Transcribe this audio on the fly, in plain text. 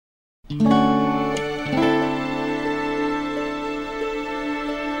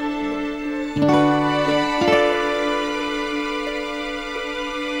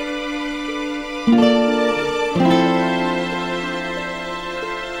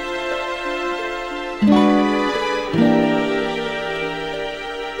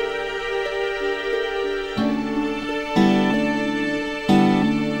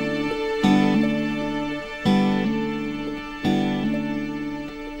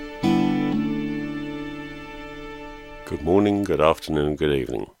Good morning, good afternoon, good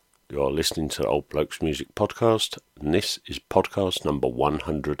evening. You are listening to the Old Blokes Music Podcast, and this is podcast number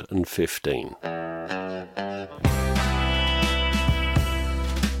 115.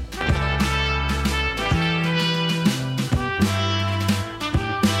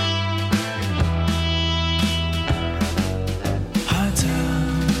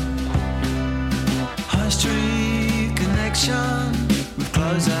 High Street connection with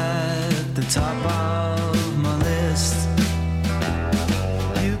clothes at the top of my list.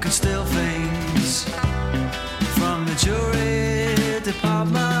 You can steal things from the jewelry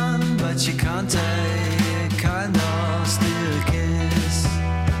department, but you can't take kind of steal a kiss.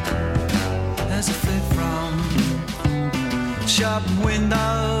 There's a flip from shop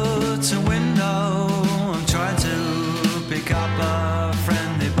window to window. I'm trying to pick up a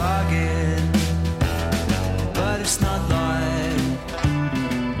friendly bargain, but it's not like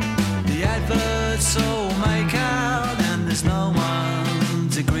the adverts all make out, and there's no one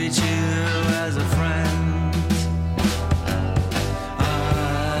to greet you as a friend.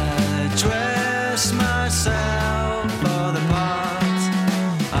 I dress myself for the part,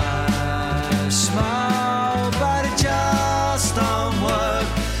 I smile but it just don't work.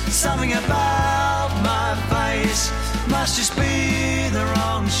 Something about my face must just be the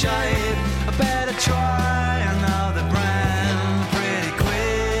wrong shape. I better try another brand pretty quick.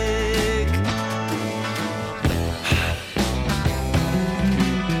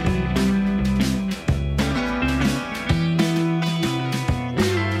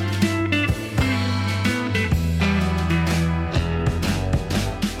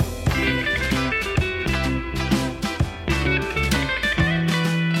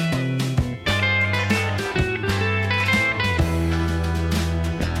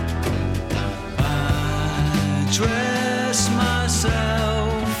 Dress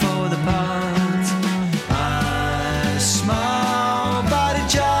myself for the part, I smile but it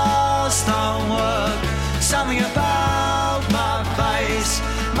just don't work. Something about my face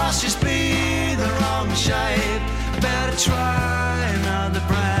must just be the wrong shape. Better try another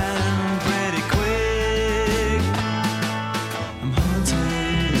brand pretty quick. I'm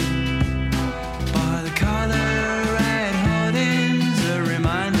haunted by the color red hoardings, the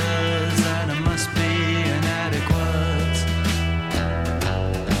reminders that I must be inadequate.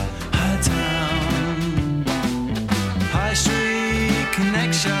 High town, high street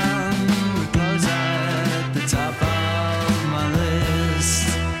connection with clothes at the top of my list.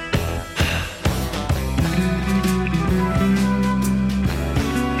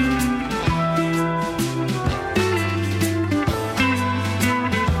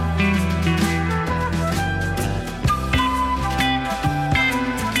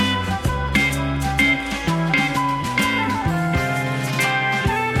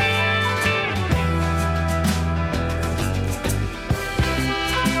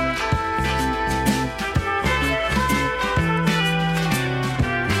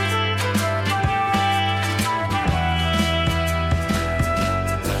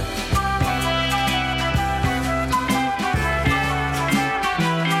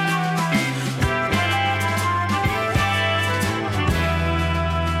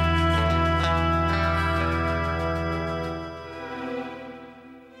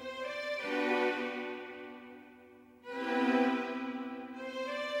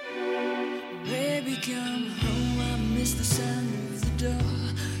 Baby, come home, I miss the sound of the door.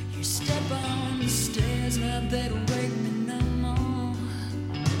 You step on the stairs, now they don't wake me no more.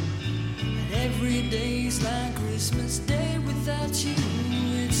 Every day's like Christmas Day without you.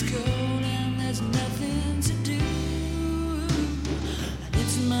 It's cold and there's nothing to do. And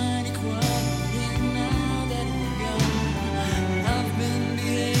it's mighty quiet now that we're gone. I've been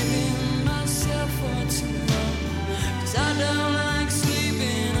behaving myself for too long, 'cause I don't like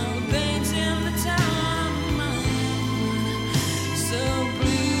sleeping on the beds in the town of my own. So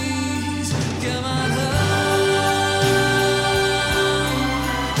please come on home,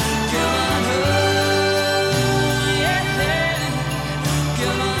 come on home, yeah,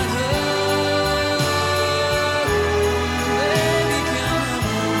 come on home.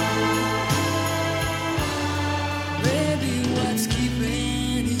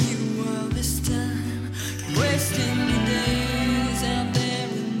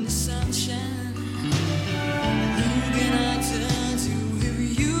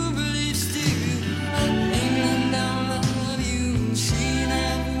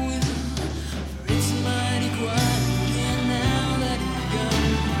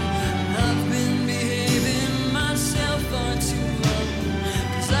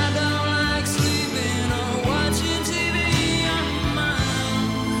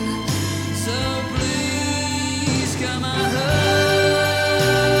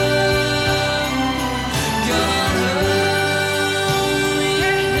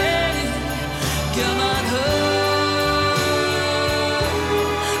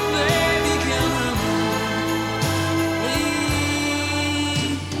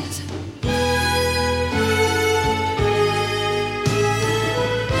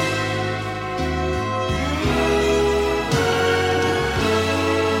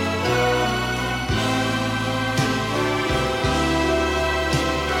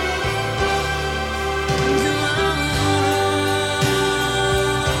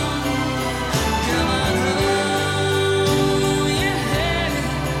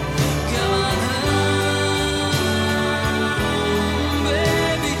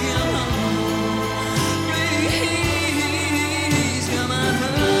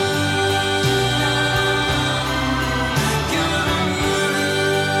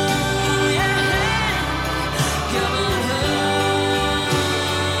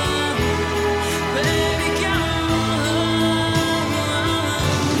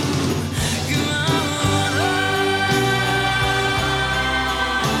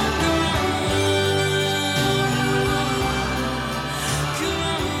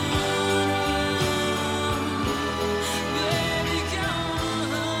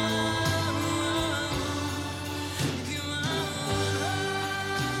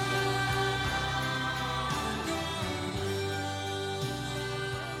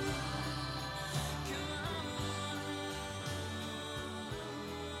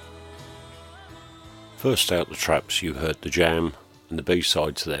 First out the Traps, you heard The Jam and the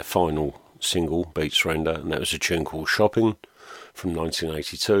B-side to their final single, Beat Surrender, and that was a tune called Shopping from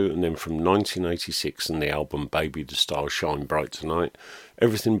 1982, and then from 1986 and the album Baby the Stars Shine Bright Tonight,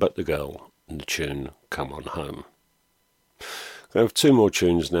 Everything But the Girl and the tune Come On Home. I have two more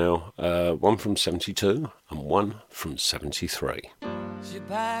tunes now, one from 72 and one from 73. She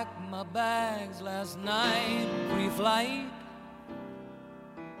packed my bags last night, pre-flight,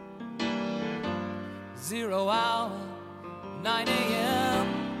 0 hour, 9 a.m.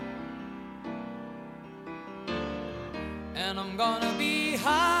 And I'm gonna be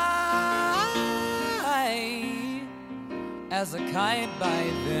high as a kite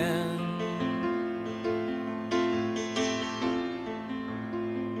by then.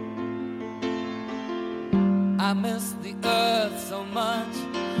 I miss the earth so much,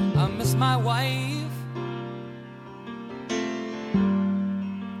 I miss my wife.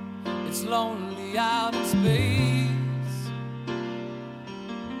 It's lonely out in space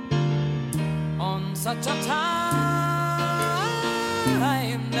on such a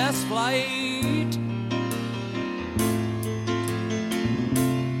timeless flight.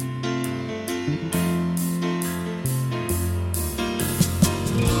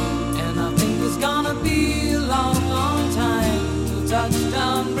 And I think it's gonna be a long, long time till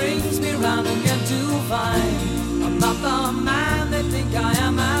touchdown brings me round again to find I'm not the man they think I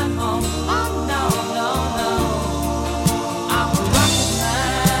am at home. Oh no, no, no, I'm a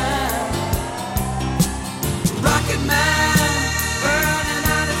rocket man, burning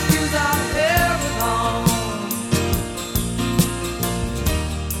out his fuse out here alone.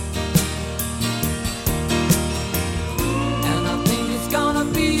 And I think it's gonna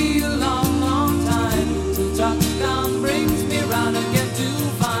be a long, long time till touchdown brings me round again to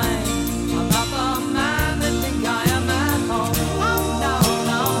find I'm not the man they think I am at home. Oh no,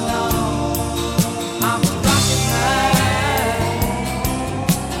 no, no, I'm a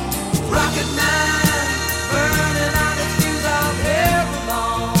rocket man, burning out his fuse out here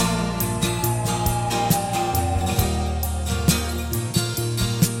alone.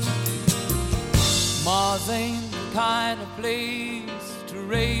 Mars ain't the kind of place to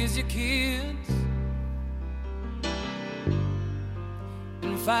raise your kids.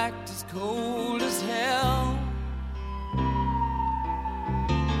 In fact, it's cold as hell,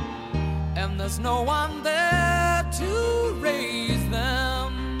 and there's no one there to raise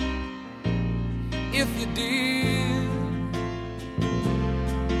them if you did.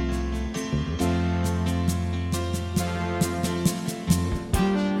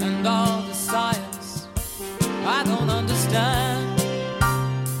 And all the science I don't understand,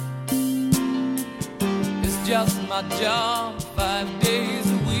 it's just my job 5 days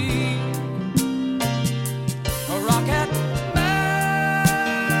a week. A rocket man,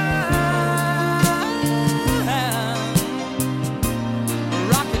 a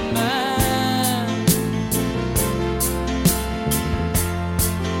rocket man.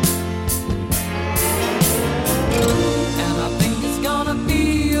 And I think it's gonna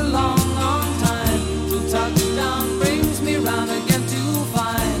be a long, long time till touchdown brings me round again to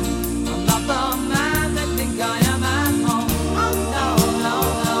find I'm not the man they think I am at home. Oh no, no,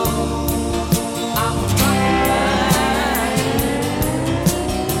 no, I'm a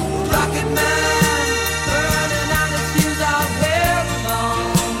rocket man, burning out his fuse out here alone.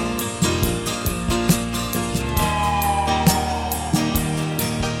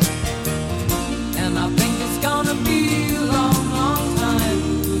 And I think it's gonna be a long, long time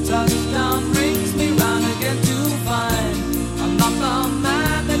till touchdown brings me round again to find I'm not the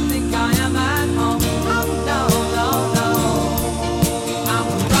man they think I am at home. Oh no, no, no, I'm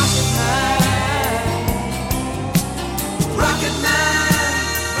a rocket man,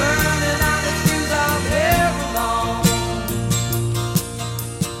 burning out his fuse out here alone.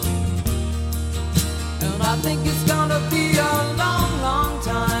 And I think it's gonna be a long, long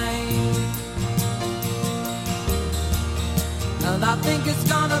time. And I think it's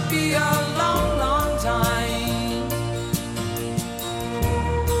gonna be a long, long time.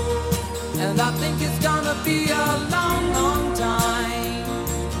 And I think it's gonna be a long, long time.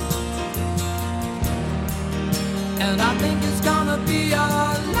 And I think it's gonna be a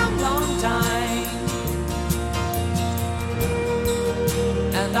long, long time.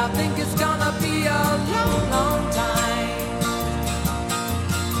 And I think it's gonna be a long, long time.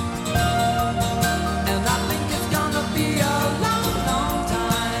 And I think it's gonna be a long, long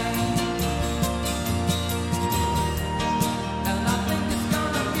time. And I think it's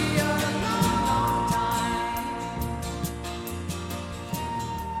gonna be a long, long time.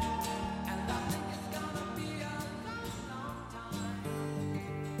 And I think it's gonna be a long, long time.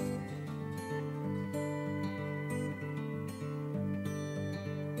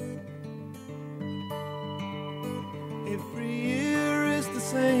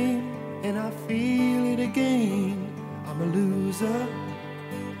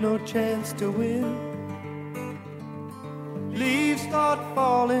 no chance to win. Leaves start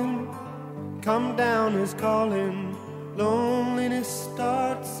falling, come down is calling, loneliness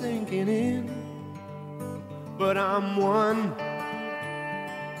starts sinking in. But I'm one,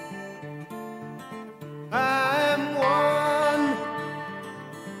 I'm one,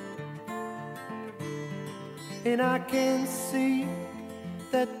 and I can see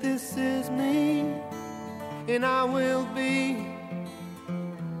that this is me, and I will be.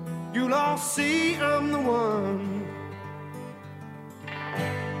 You'll all see I'm the one.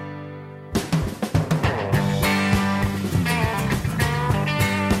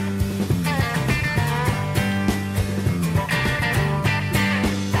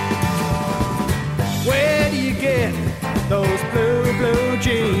 Those blue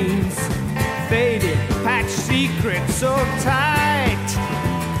jeans, faded, patch secrets so tight.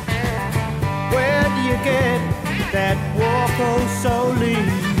 Where do you get that walk oh so lean?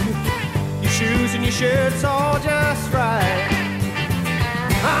 Your shoes and your shirt's all just right.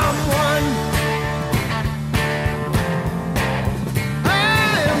 I'm one, I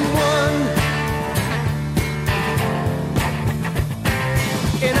am one,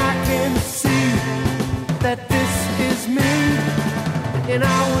 and I can see that this is me, and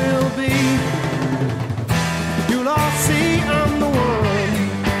I will be. You'll all see I'm the one.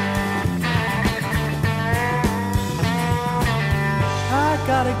 I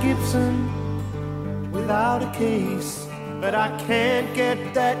got a Gibson without a case, but I can't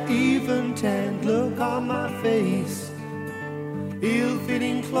get that even tanned look on my face.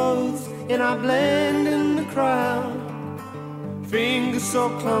 Ill-fitting clothes, and I blend in the crowd. Fingers so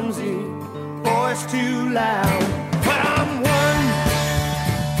clumsy, voice too loud, but I'm one,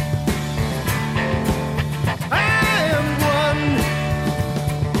 I am one,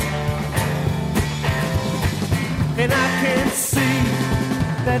 and I can see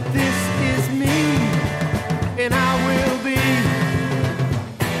that this is me, and I will be.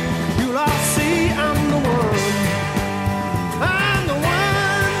 You'll all see I'm the one, I'm the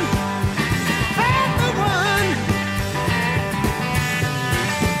one, I'm the one.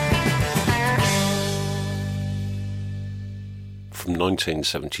 From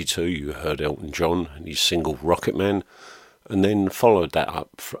 1972, you heard Elton John and his single Rocket Man, and then followed that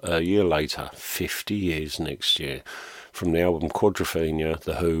up a year later, 50 years next year, from the album Quadrophenia,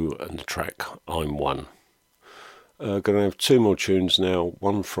 The Who, and the track I'm One. Going to have two more tunes now,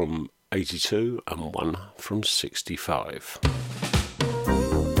 one from 82 and one from 65.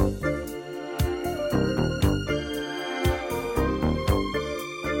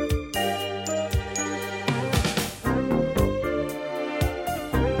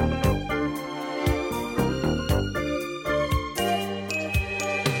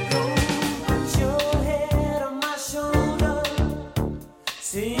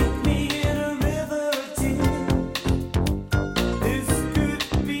 This could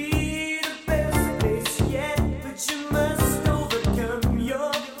be the best place yet, but you must know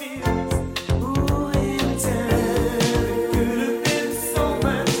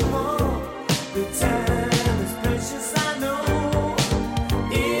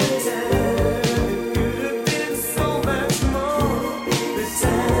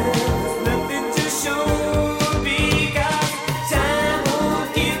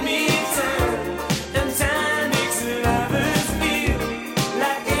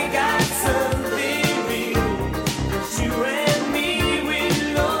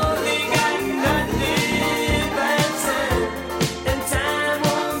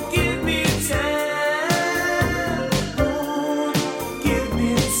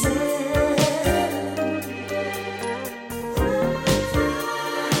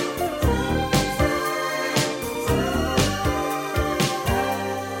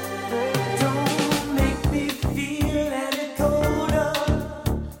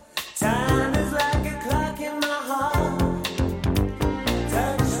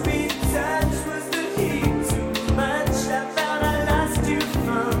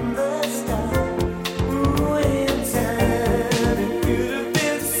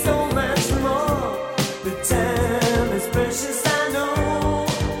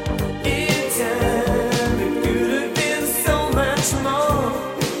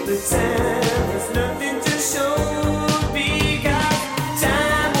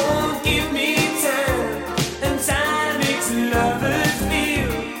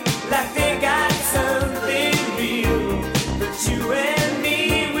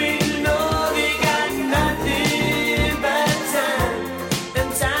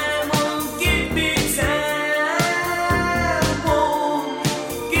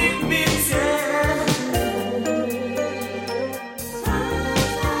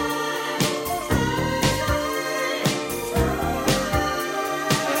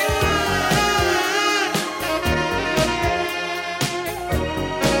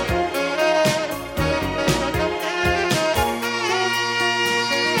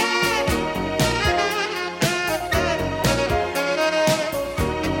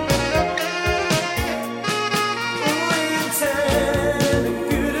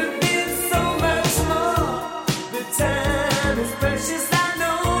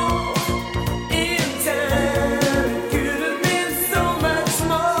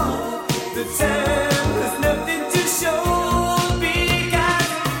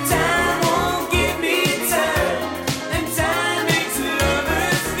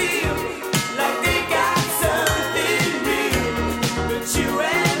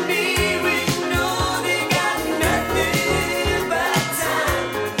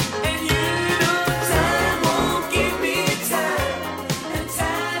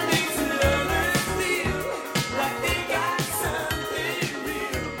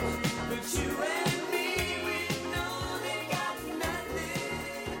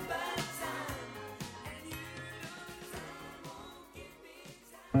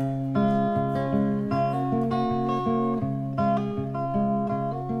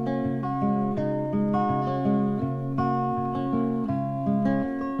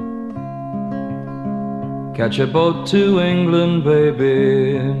Catch a boat to England,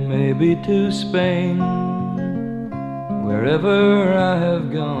 baby, maybe to Spain. Wherever I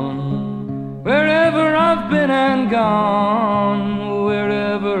have gone, wherever I've been and gone,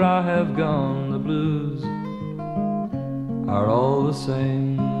 wherever I have gone, the blues are all the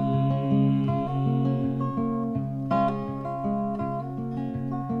same.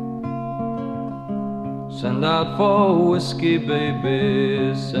 Send out for whiskey,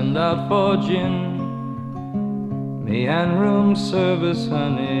 baby, send out for gin. Me and room service,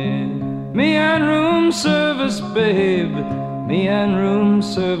 honey, me and room service, babe. Me and room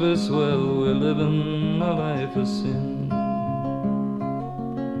service, well, we're living a life of sin.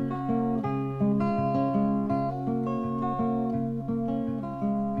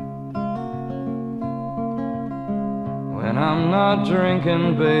 When I'm not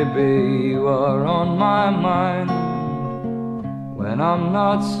drinking, baby, you are on my mind. When I'm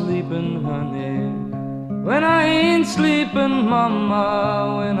not sleeping, honey, when I ain't sleeping,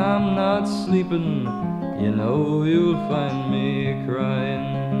 mama, when I'm not sleeping, you know you'll find me crying.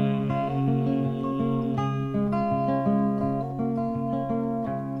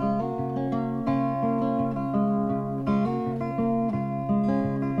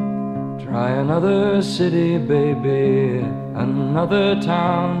 Try another city, baby, another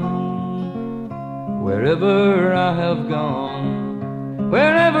town. Wherever I have gone,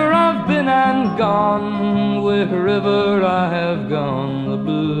 wherever I've been and gone, wherever I have gone, the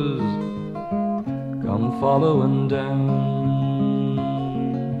blues come following down.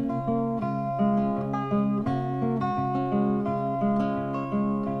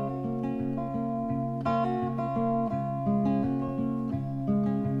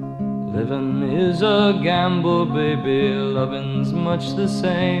 Living is a gamble, baby, loving's much the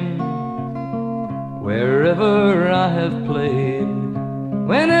same. Wherever I have played,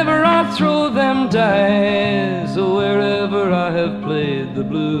 whenever I throw them dice, wherever I have played, the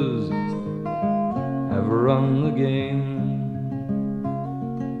blues have run the game.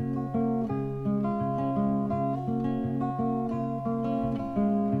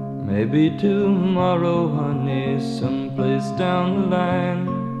 Maybe tomorrow, honey, someplace down the line,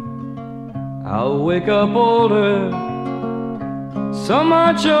 I'll wake up older, so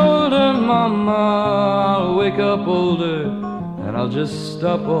much older, mama. I'll wake up older, and I'll just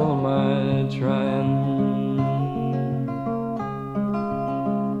stop all my trying.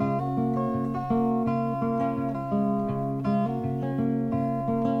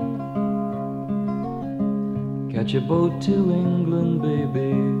 Catch a boat to England,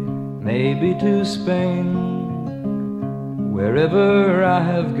 baby, maybe to Spain. Wherever I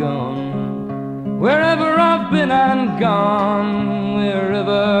have gone, wherever I've been and gone,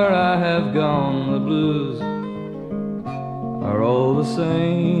 wherever I have gone, the blues are all the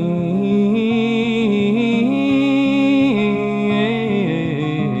same.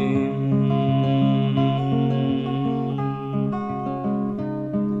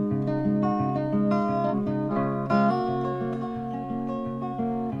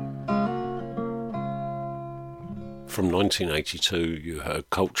 From 1982, you heard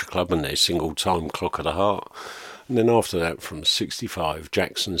Culture Club and their single Time Clock of the Heart. And then after that, from 65,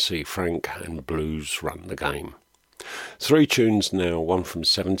 Jackson C. Frank and Blues Run the Game. 3 tunes now, 1 from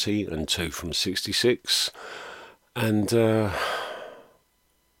 70 and 2 from 66. And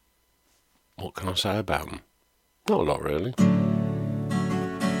what can I say about them? Not a lot, really.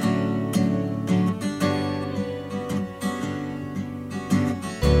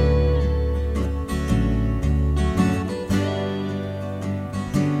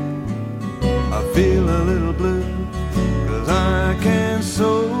 I feel a little blue, 'cause I can't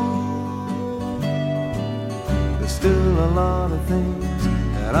sew. There's still a lot of things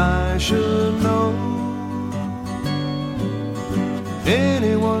that I should know.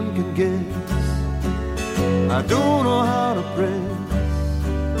 Anyone can guess I don't know how to press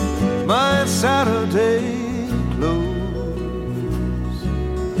my Saturday clothes.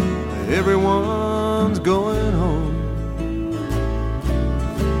 Everyone's going home.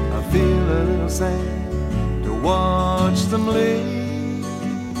 I feel a little sad to watch them leave,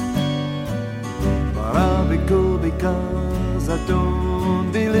 but I'll be cool because I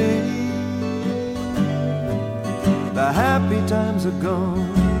don't believe the happy times are gone.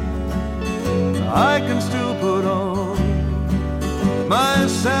 I can still put on my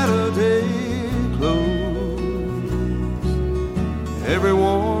Saturday clothes.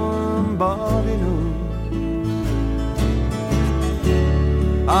 Everyone body knows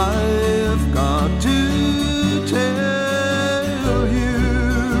I've got to tell you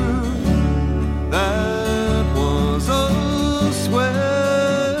that was a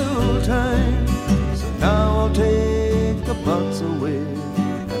swell time. So now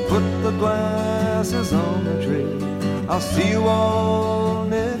I'll see you all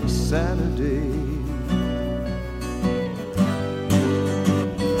next Saturday.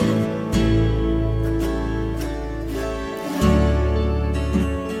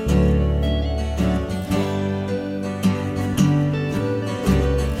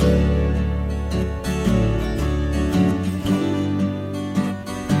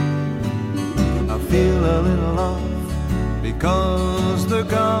 I feel a little off because they're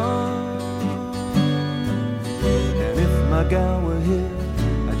gone. My gal were here,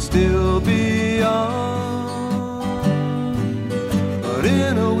 I'd still be on. But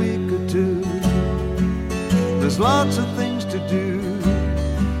in a week or two, there's lots of things to do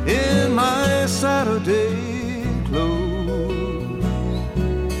in my Saturday clothes.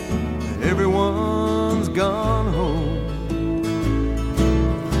 Everyone's gone home.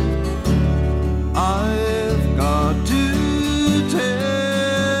 I've got to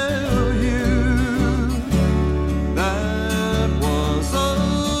tell you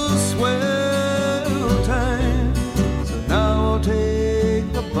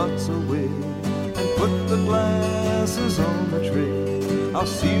that butts away and put the glasses on the tray. I'll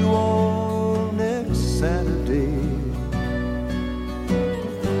see you all next Saturday.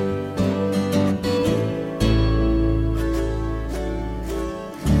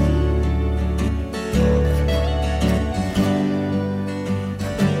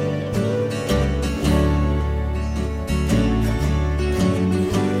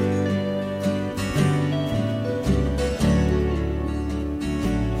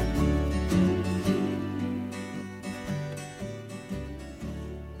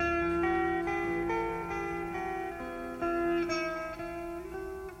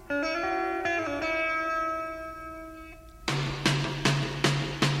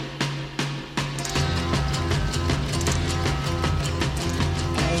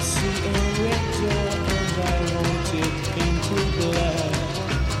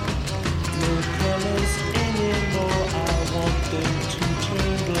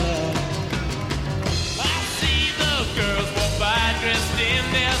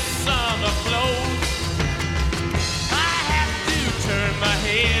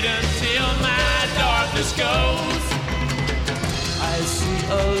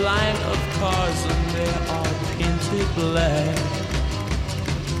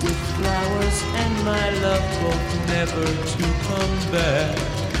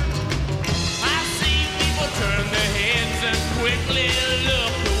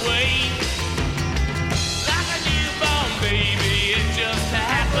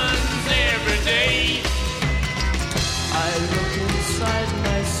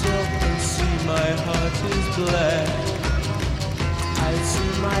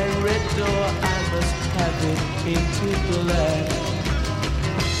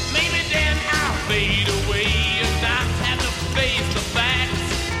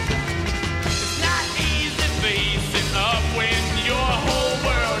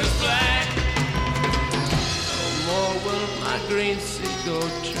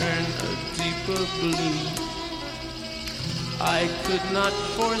 I could not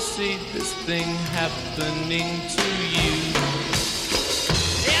foresee this thing happening to you.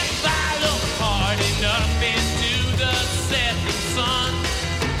 If I look hard enough into the setting sun,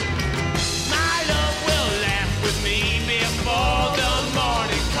 my love will laugh with me before the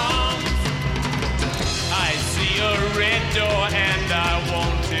morning comes. I see a red door and I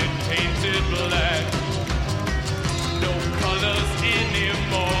want it painted black. No colors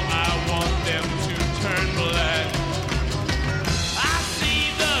anymore, I want them to turn black.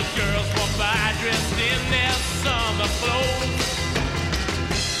 Girls walk by dressed in their summer clothes.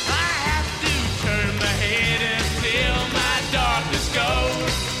 I have to turn my head until my darkness goes.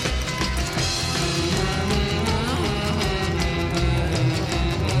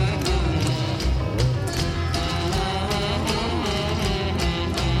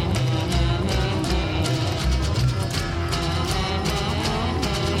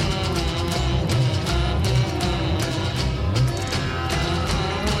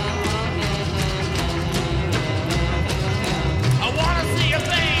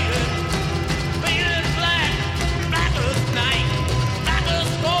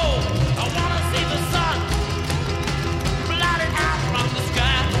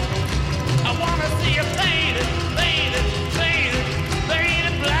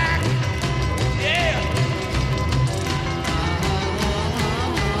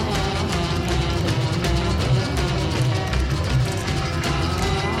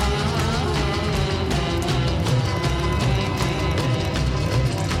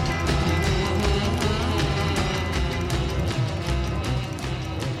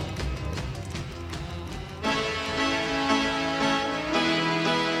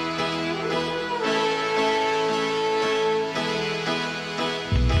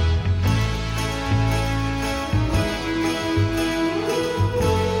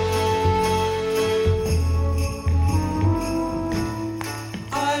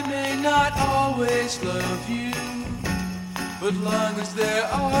 always love you, but long as there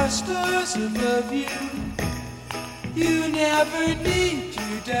are stars above you, you never need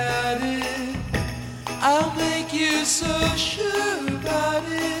to doubt it. I'll make you so sure about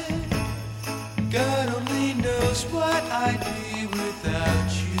it. God only knows what I'd be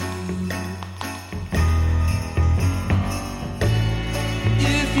without you.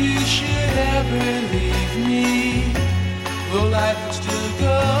 If you should ever leave me, well, life would still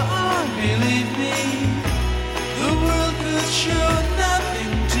go on, believe me. The world could show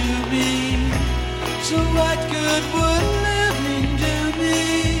nothing to me, so what good would living do me?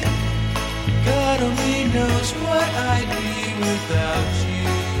 God only knows what I'd be without you.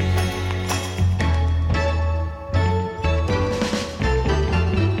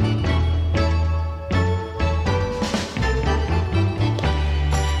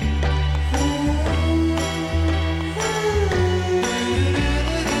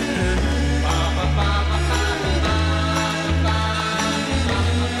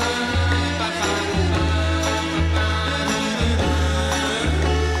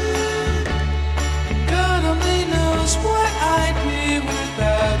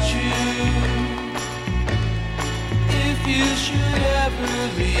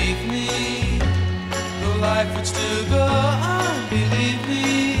 Life would still go on, believe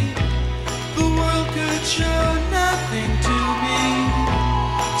me. The world could show nothing to me,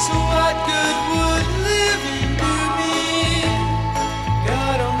 so what good would living do me?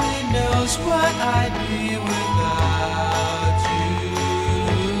 God only knows what I'd be without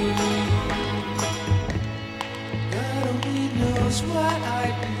you. God only knows what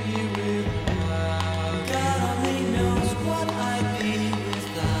I'd be without. God only knows what I'd be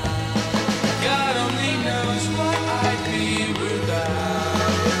without. God only knows what I'd be without.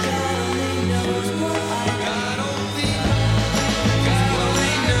 God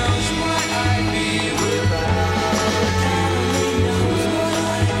only knows what I'd be. God only knows what I'd be without.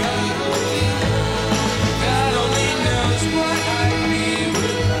 God only knows what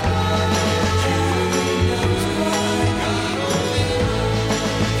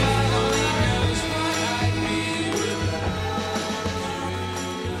I'd be without.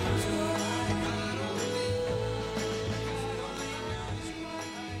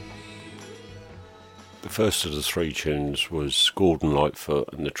 The first of the three tunes was Gordon Lightfoot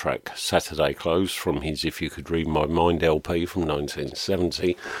and the track Saturday Clothes from his If You Could Read My Mind LP from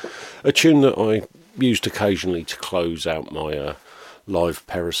 1970, a tune that I used occasionally to close out my live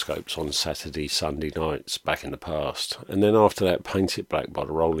periscopes on Saturday, Sunday nights back in the past. And then after that, Paint It Black by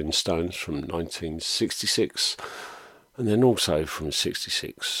the Rolling Stones from 1966, and then also from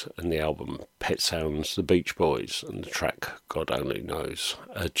 66 and the album Pet Sounds, The Beach Boys, and the track God Only Knows,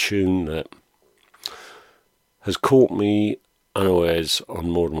 a tune that has caught me unawares on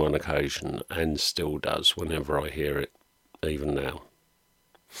more than one occasion and still does whenever I hear it, even now.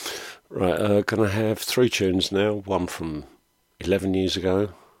 Right, going to have three tunes now, one from 11 years ago,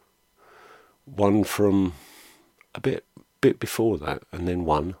 one from a bit before that, and then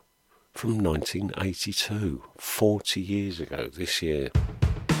one from 1982, 40 years ago this year.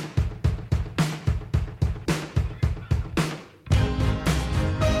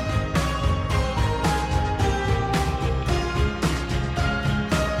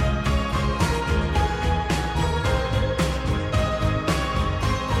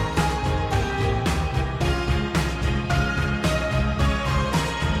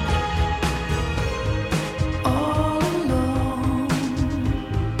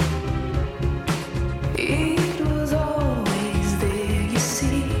 It was always there, you see.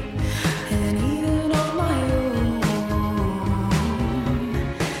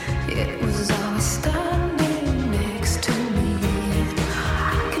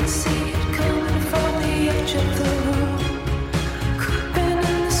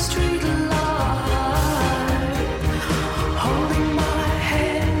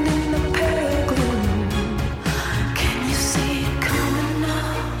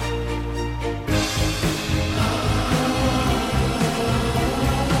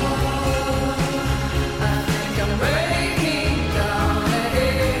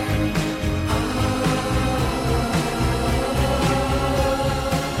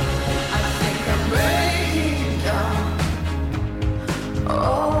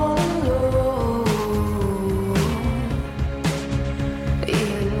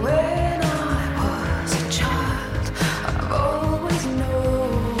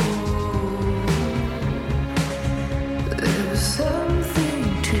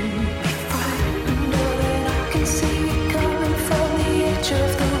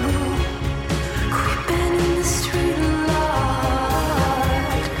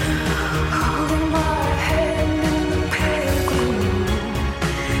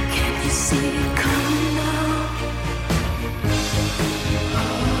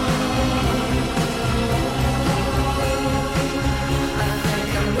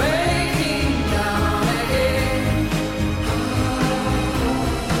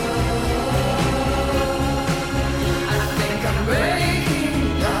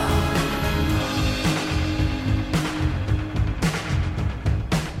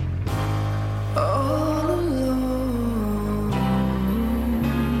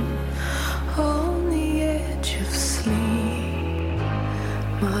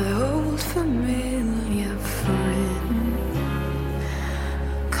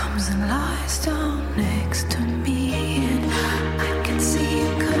 comes and lies down next to me, and I can see you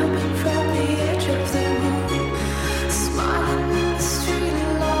coming from the edge of the room, smiling in the street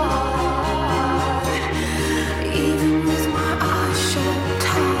light. Even with my eyes shut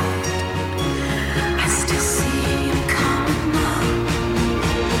tight, I still see you coming now.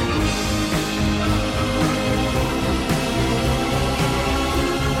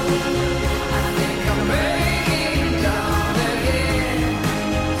 I think I'm breaking down again. I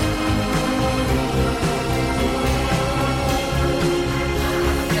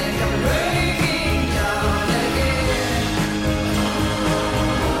think I'm breaking down again.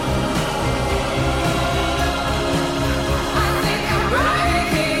 I think I'm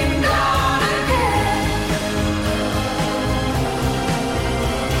breaking down again.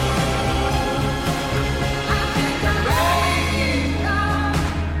 I think I'm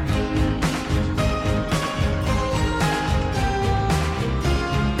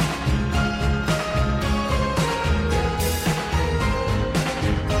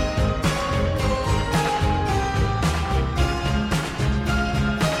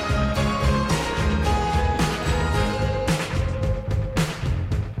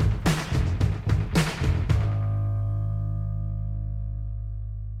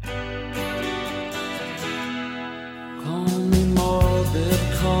down. Call me morbid,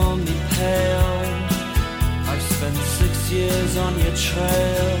 call me pale. I've spent 6 years on your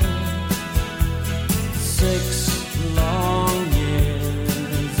trail. 6 long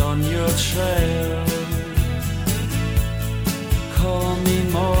years on your trail. Call me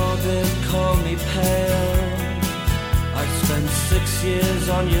morbid, call me pale. I've spent 6 years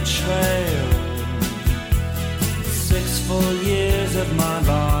on your trail. 6 full years of my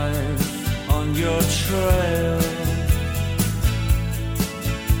life on your trail.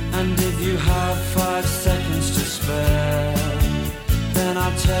 And if you have 5 seconds to spare, then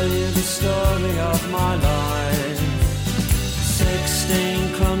I'll tell you the story of my life.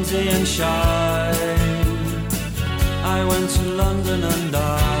 16, clumsy and shy, I went to London and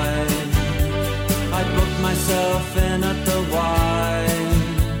I booked myself in at the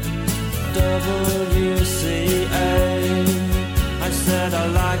YWCA. I said, I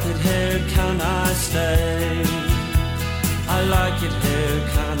like it here, can I stay? I like it here,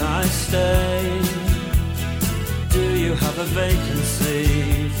 can I stay? Do you have a vacancy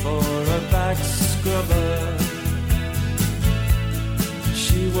for a back scrubber?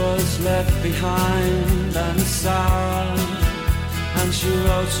 She was left behind and sour, and she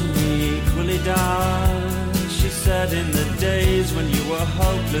wrote to me equally down. She said, in the days when you were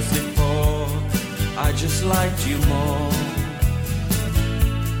hopelessly poor, I just liked you more.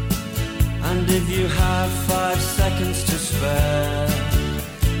 And if you have 5 seconds to spare,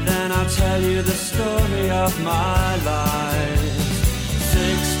 then I'll tell you the story of my life.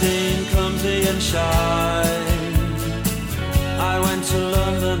 16, clumsy and shy, I went to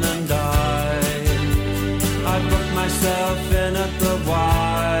London and I booked myself in at the YWCA.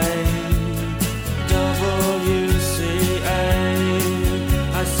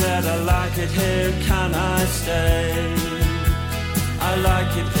 I said, I like it here, can I stay? I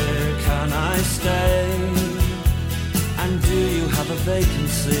like it here, can I stay? And do you have a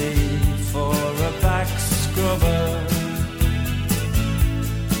vacancy for a back scrubber?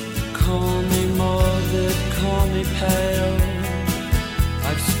 Call me morbid, call me pale.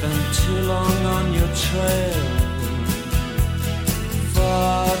 I've spent too long on your trail,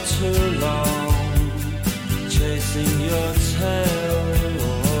 far too long, chasing your tail.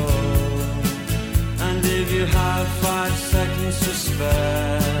 And if you have 5 seconds to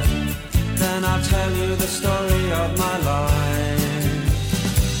spare, then I'll tell you the story of my life.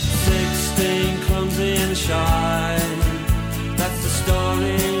 16, clumsy and shy, that's the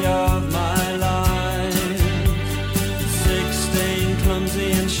story of my life. 16, clumsy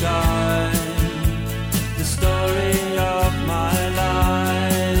and shy, the story of my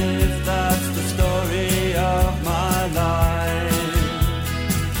life. That's the story of my life.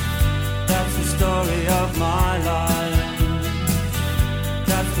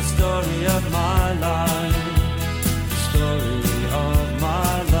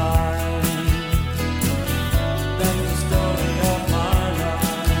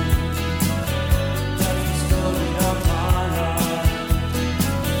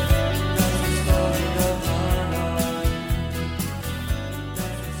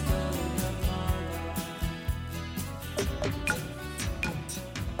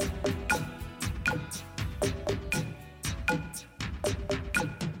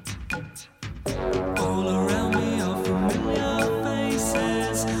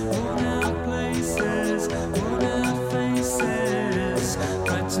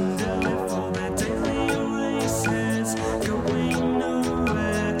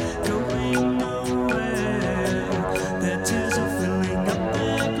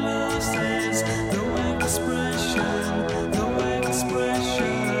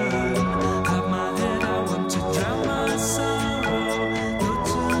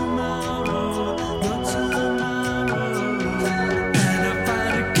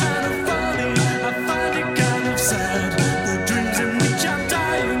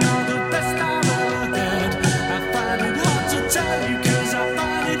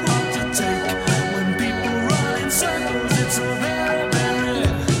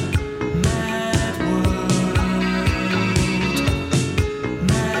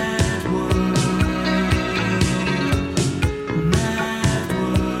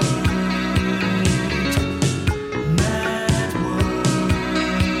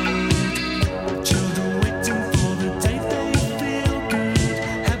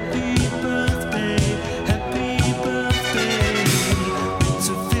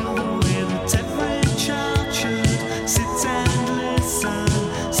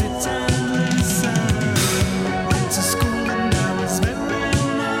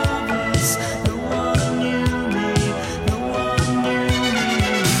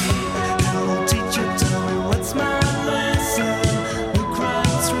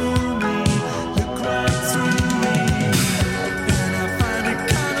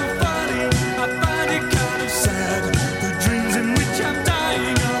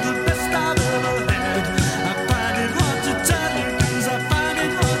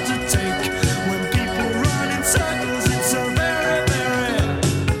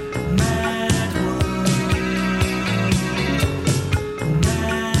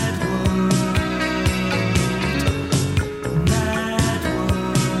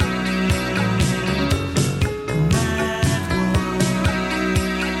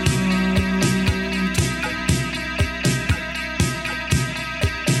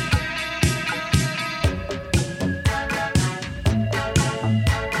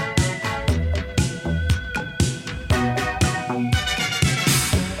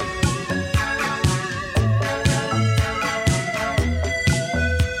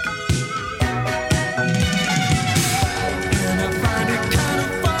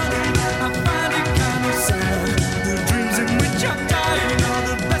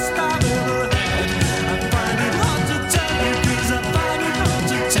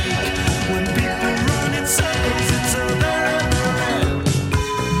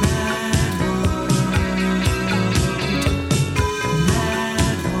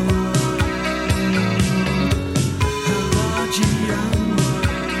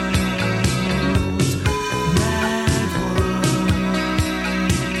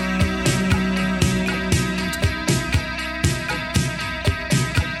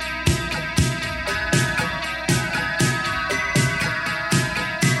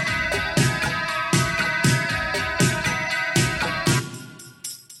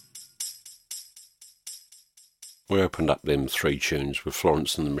 opened up them 3 tunes with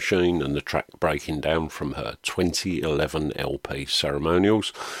Florence and the Machine and the track Breaking Down from her 2011 LP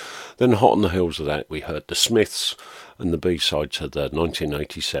Ceremonials. Then hot on the heels of that, we heard the Smiths and the B-side to the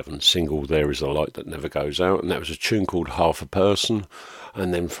 1987 single There Is a Light That Never Goes Out, and that was a tune called Half a Person.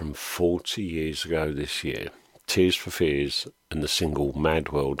 And then from 40 years ago this year, Tears for Fears and the single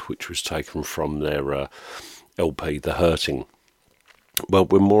Mad World, which was taken from their LP The Hurting. Well,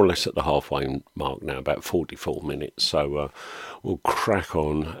 we're more or less at the halfway mark now, about 44 minutes, so we'll crack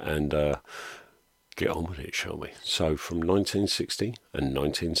on and get on with it, shall we? So from 1960 and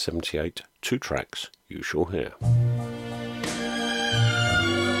 1978, 2 tracks you shall hear.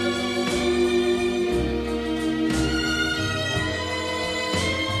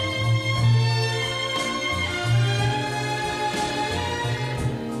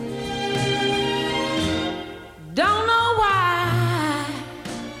 Don't know why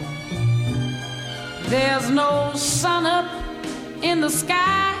there's no sun up in the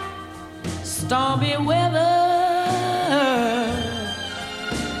sky, stormy weather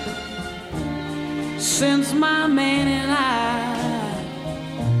since my man and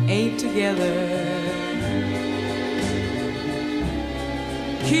I ain't together.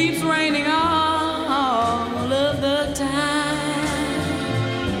 Keeps raining all of the time.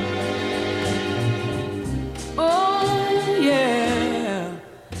 Oh yeah,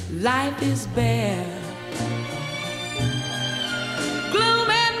 life is bare. Gloom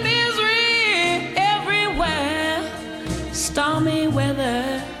and misery everywhere. Stormy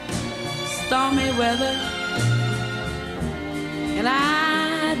weather, and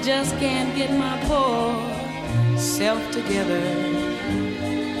I just can't get my poor self together.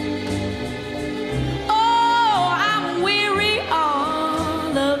 Oh, I'm weary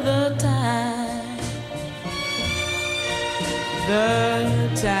all of the time.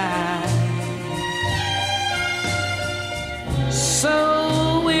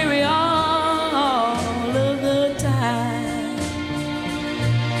 So weary all of the time.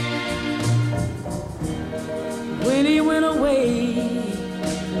 When he went away,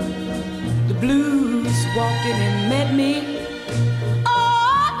 the blues walked in and met me.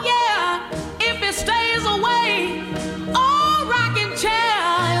 Oh yeah, if he stays away, oh, rocking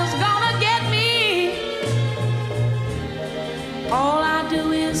chair is gonna get me. All I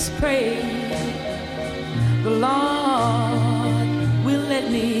do is pray the Lord will let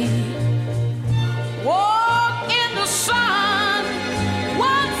me walk in the sun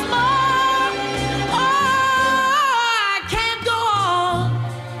once more. Oh, I can't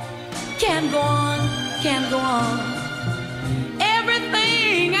go on.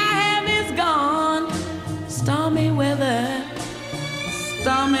 Everything I have is gone. Stormy weather,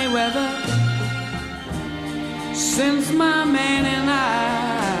 since my man and I,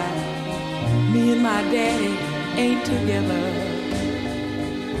 me and my daddy ain't together.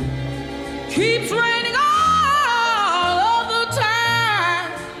 Keeps raining all of the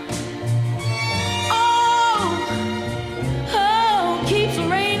time. Oh, keeps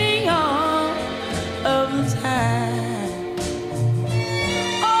raining all of the time.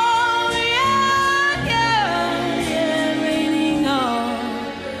 Oh yeah, raining all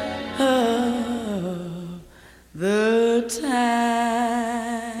of the time.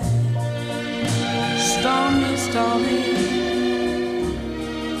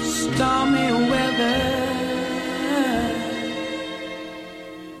 Stormy weather.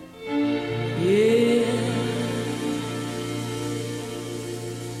 Yeah.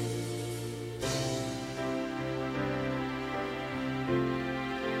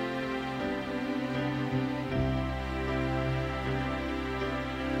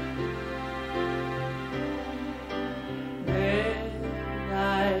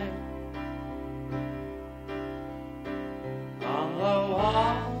 Midnight on the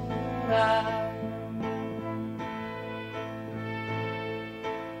water,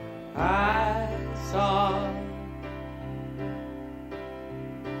 I saw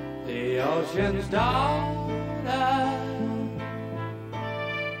the ocean's daughter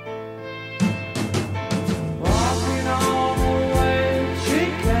walking on the way she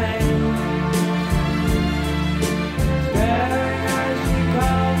came, staring as she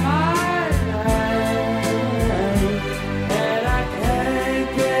called my name, and I can't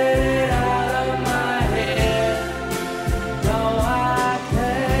get it out of my head. No, I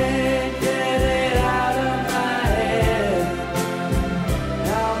can't get it out of my head.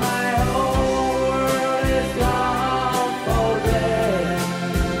 Now my whole world is gone.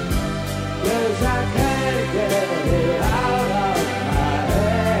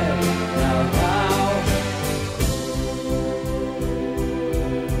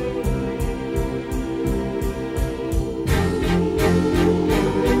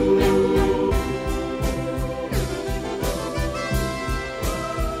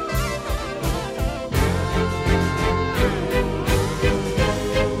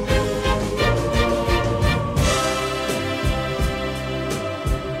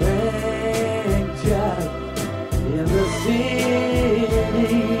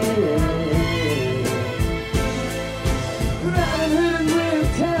 city. Robin Hood and Will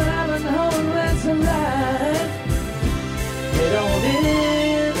time and home, that's a lie. They don't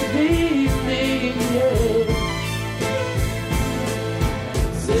envy me, yeah.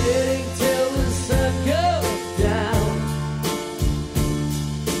 Sitting till the sun goes down,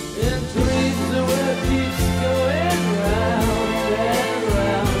 and dreams the world keeps going round and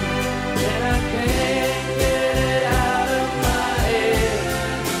round, and I can't get it out of my head.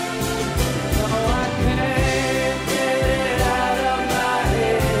 No, I can't get it out of my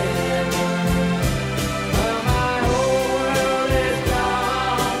head. Well, my whole world is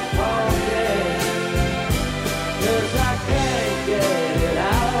gone for dead, 'cause I can't get it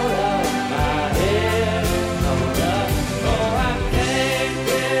out of my head. No, no, oh, I can't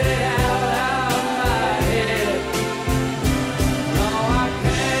get it out of my head. No, I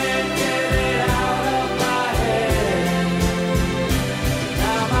can't get it out of my head.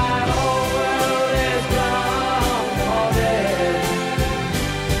 Now my whole world is gone for dead,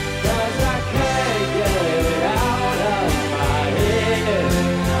 'cause I can't get it out of my head.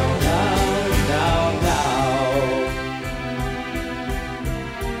 No, no, no, no.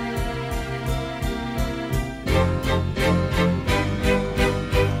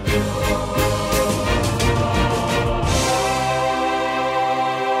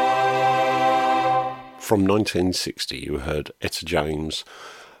 From 1960, you heard Etta James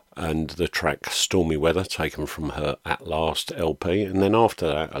and the track Stormy Weather, taken from her At Last LP, and then after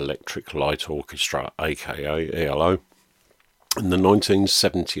that, Electric Light Orchestra, aka ELO, and the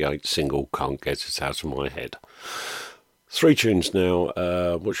 1978 single Can't Get It Out of My Head. 3 tunes now.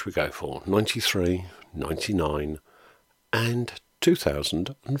 What should we go for? 93, 99, and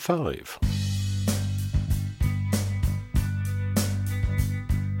 2005.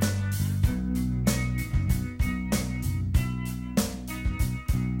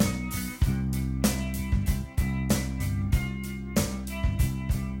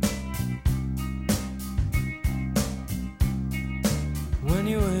 When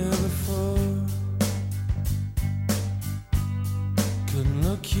you were here before, couldn't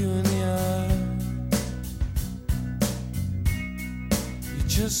look you in the eye. You're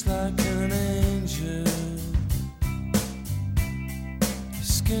just like an angel. Your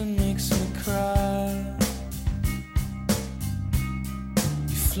skin makes me cry.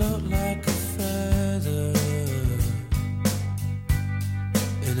 You float like a feather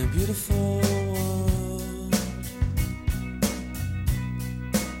in a beautiful world.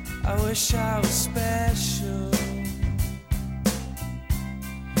 I wish I was special.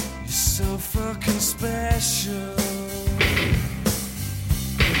 You're so fucking special.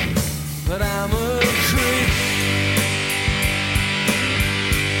 But I'm a creep.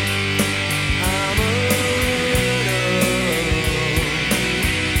 I'm a weirdo.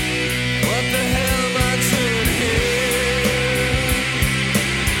 What the hell am I doing here?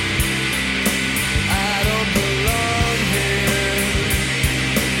 I don't belong here.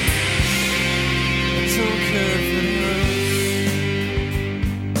 I don't care if it hurts.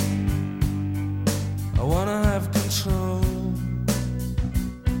 I wanna have control.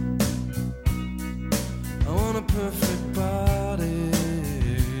 I want a perfect body.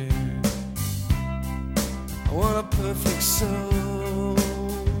 I want a perfect soul.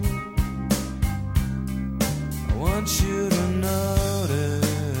 I want you to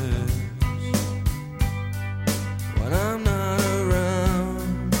notice when I'm not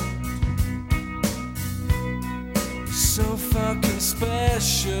around. You're so fucking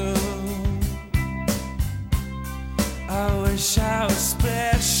special. I wish I was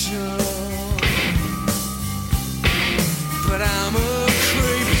special. But I'm a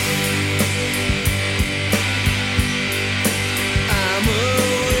creep. I'm a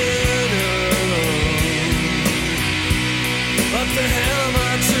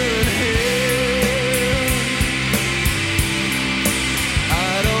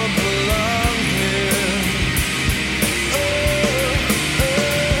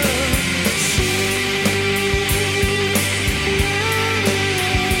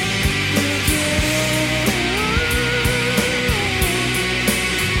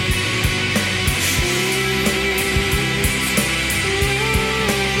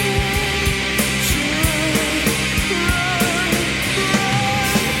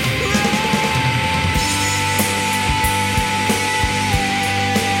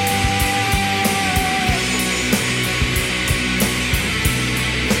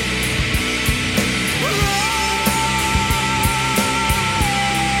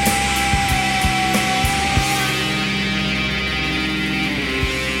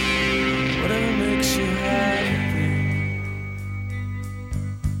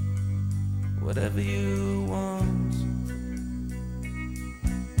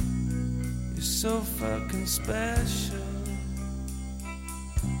special.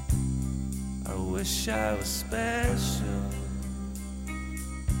 I wish I was special,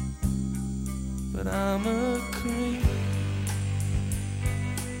 but I'm a creep.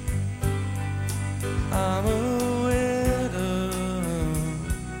 I'm a widow.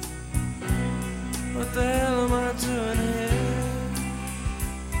 What the hell am I doing here?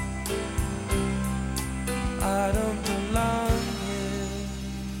 I don't belong here.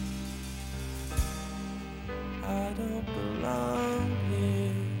 I don't belong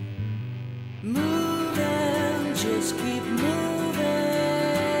here. Moving, just keep moving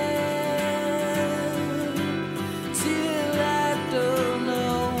till I don't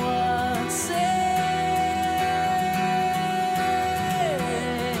know what to say.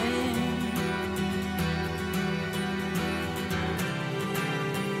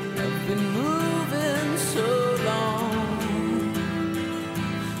 I've been moving so long,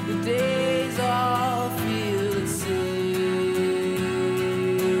 the days all feel the same.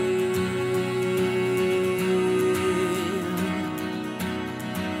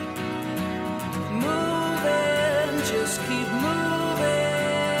 Moving, just keep moving.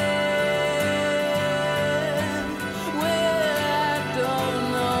 Well, I don't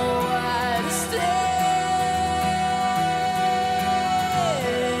know why to stay.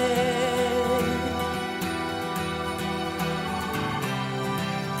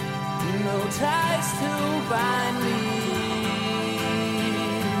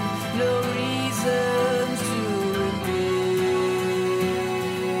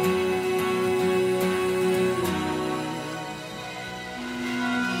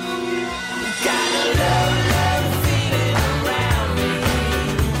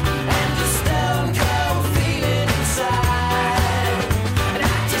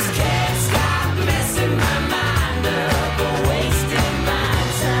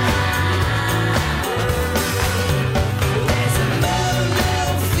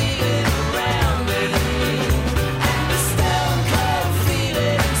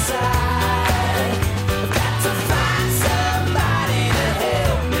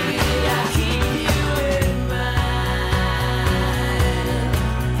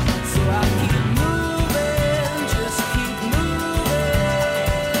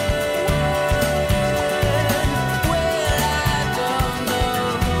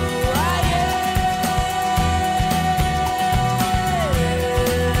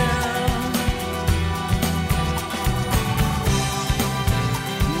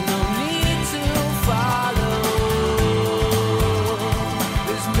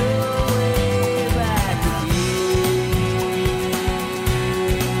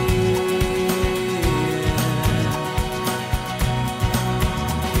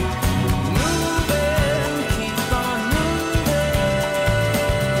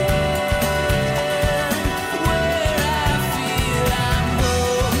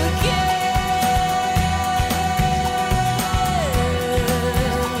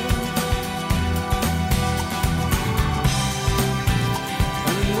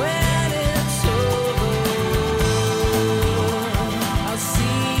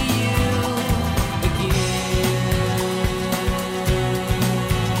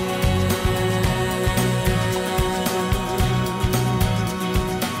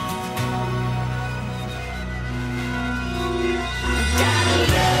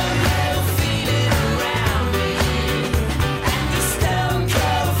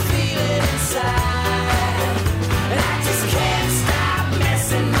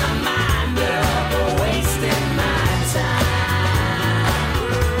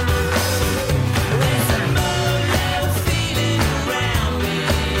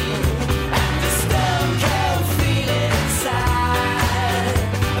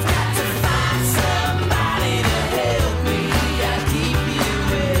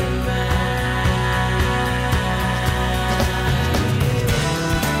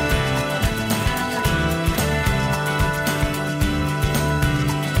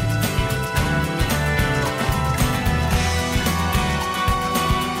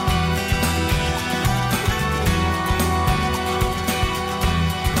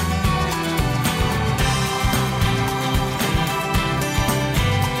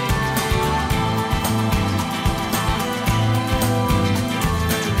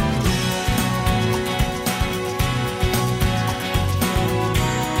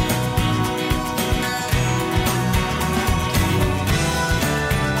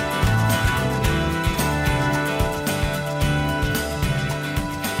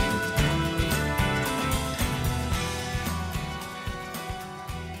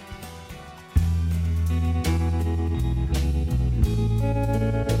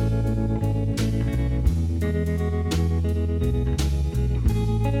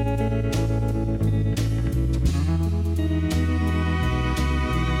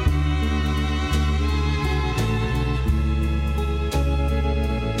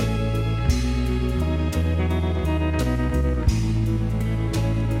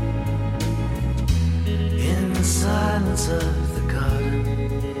 silence of the garden,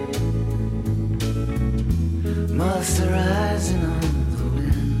 moths are rising on the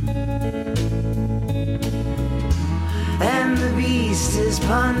wind, and the beast is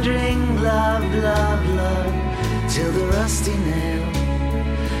pondering love, love, love, till the rusty nail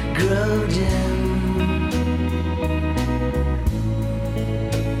grow dim.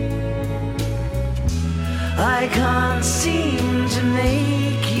 I can't seem to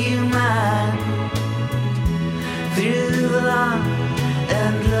make you mine through the long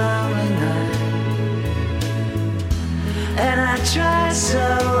and lonely night, and I try so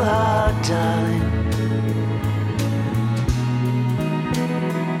hard, darling,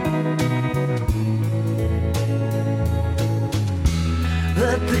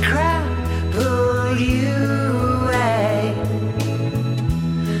 but the crowd pulled you away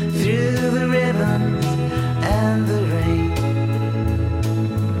through the ribbons and the rain,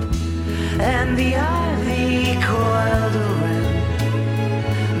 and the ivy coiled around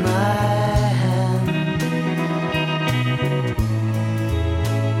my hand.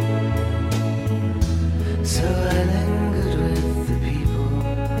 So I lingered with the people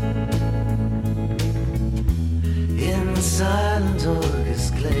in the silent August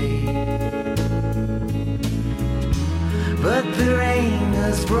glade, but the rain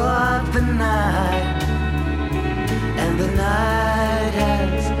has brought the night, and the night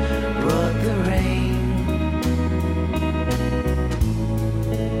has brought the rain.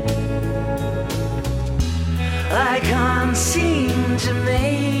 I can't seem to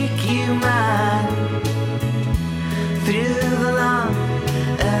make you mine through the long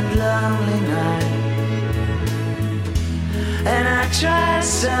and lonely night, and I try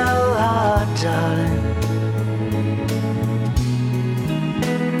so hard, darling,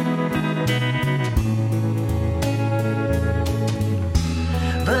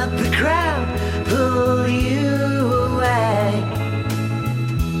 but the crowd pulled you away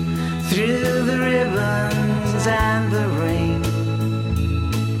through the ribbons and the rain,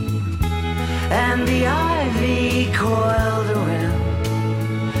 and the ivy coiled around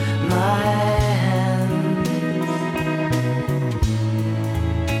my hands.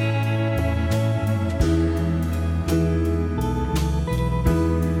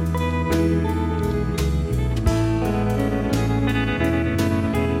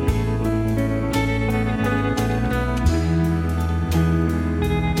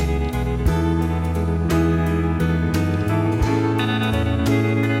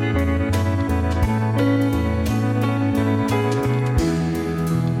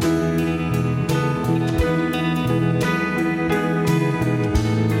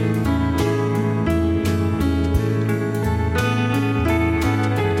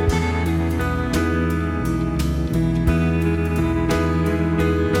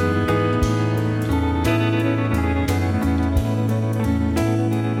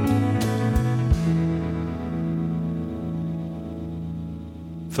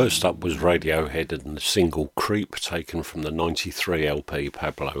 First up was Radiohead and the single Creep, taken from the 93 LP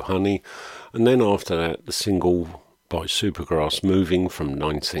Pablo Honey, and then after that the single by Supergrass Moving from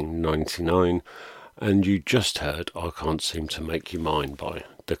 1999, and you just heard I Can't Seem to Make You Mine by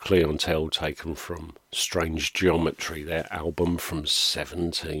the Clientele, taken from Strange Geometry, their album from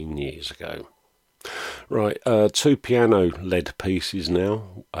 17 years ago. Right, two piano-led pieces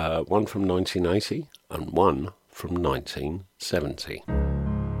now, one from 1980 and one from 1970.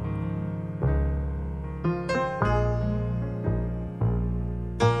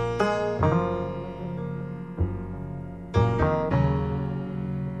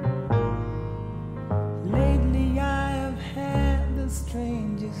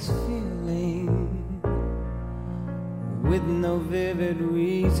 With no vivid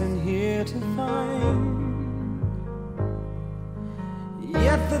reason here to find,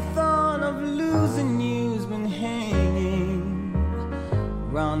 yet the thought of losing you's been hanging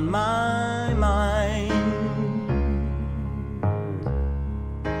round my mind.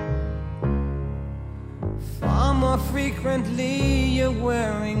 Far more frequently you're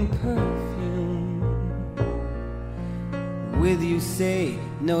wearing perfume. With you say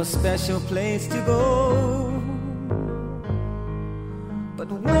no special place to go. But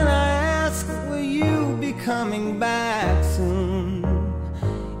when I ask, will you be coming back soon?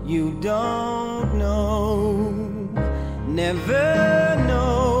 You don't know, never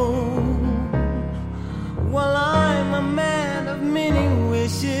know. Well, I'm a man of many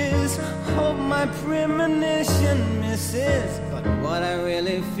wishes, hope my premonition misses. But what I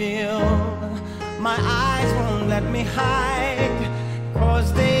really feel, my eyes won't let me hide,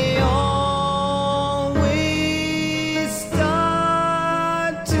 'cause they always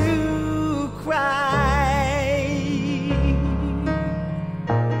start to cry.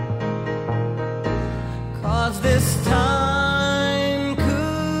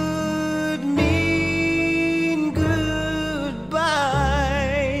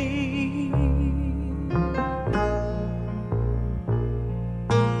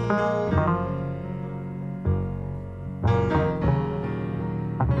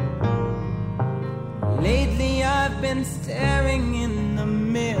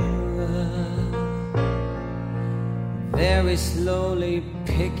 very slowly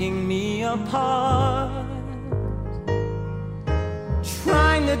picking me apart,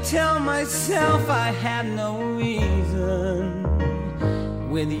 trying to tell myself I had no reason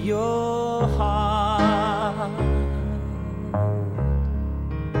with your heart.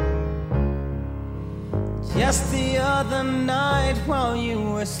 Just the other night while you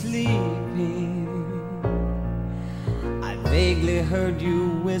were sleeping, I vaguely heard you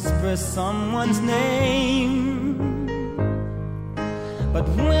whisper someone's name. But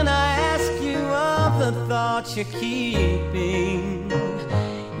when I ask you of the thoughts you're keeping,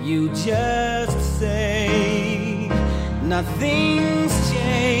 you just say nothing's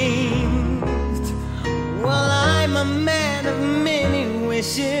changed. Well, I'm a man of many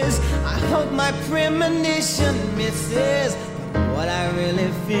wishes. I hope my premonition misses. But what I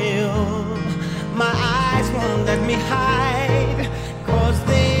really feel, my eyes won't let me hide, 'cause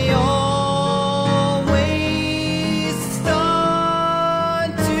they always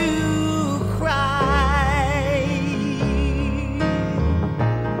start to cry.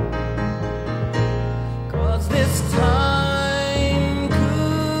 'Cause this time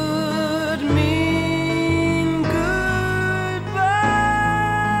could mean goodbye,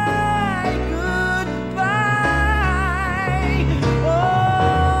 goodbye.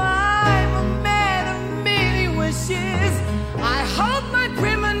 Oh, I'm a man of many wishes. I hope my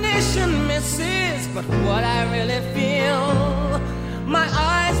premonition misses. But what I really feel, my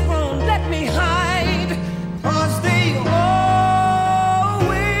eyes won't let me hide, 'cause they always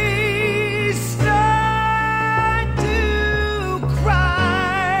start to cry.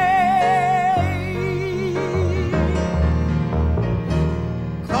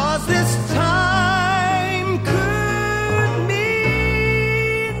 'Cause this time could mean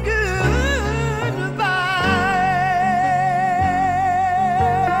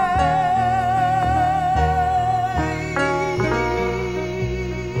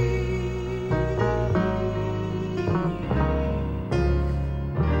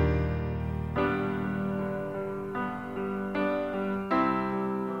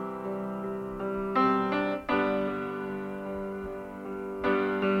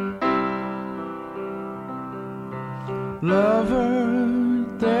Lover,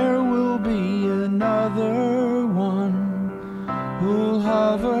 there will be another one who'll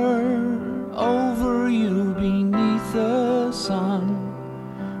hover over you beneath the sun.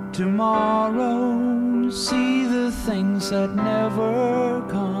 Tomorrow, see the things that never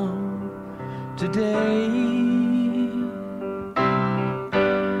come today.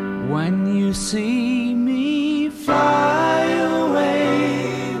 When you see me fly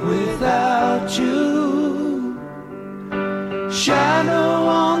away without you, shadow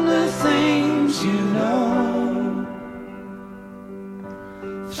on the things you know,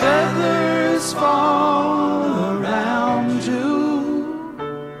 feathers fall around you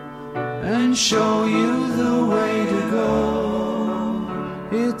and show you the way to go.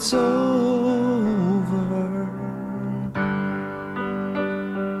 It's over.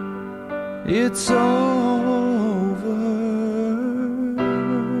 It's over.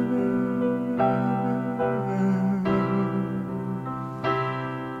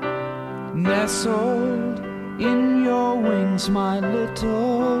 Nestled in your wings, my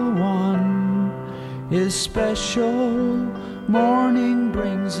little one is special. Morning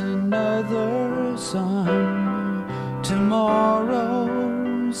brings another sun. Tomorrow,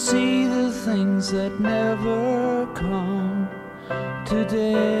 see the things that never come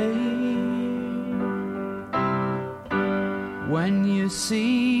today. When you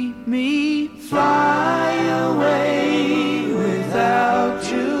see me fly away without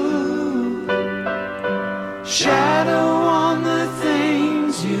you, shadow on the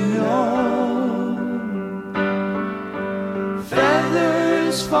things you know,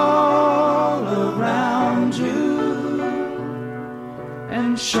 feathers fall around you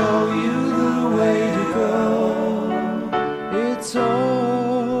and show you the way to go. It's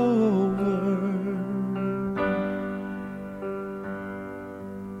over.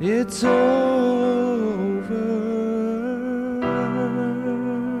 It's over.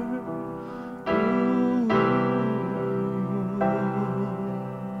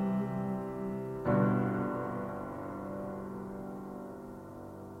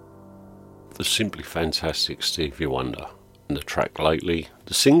 The simply fantastic Stevie Wonder, and the track Lately,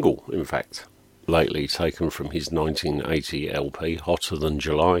 the single in fact, Lately, taken from his 1980 LP Hotter Than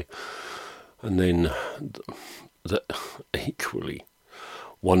July, and then the equally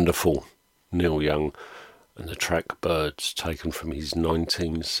wonderful Neil Young and the track Birds, taken from his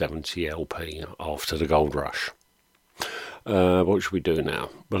 1970 LP After the Gold Rush. What should we do now?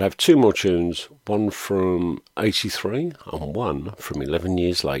 We'll have two more tunes, one from 83 and one from 11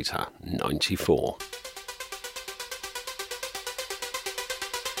 years later, 94.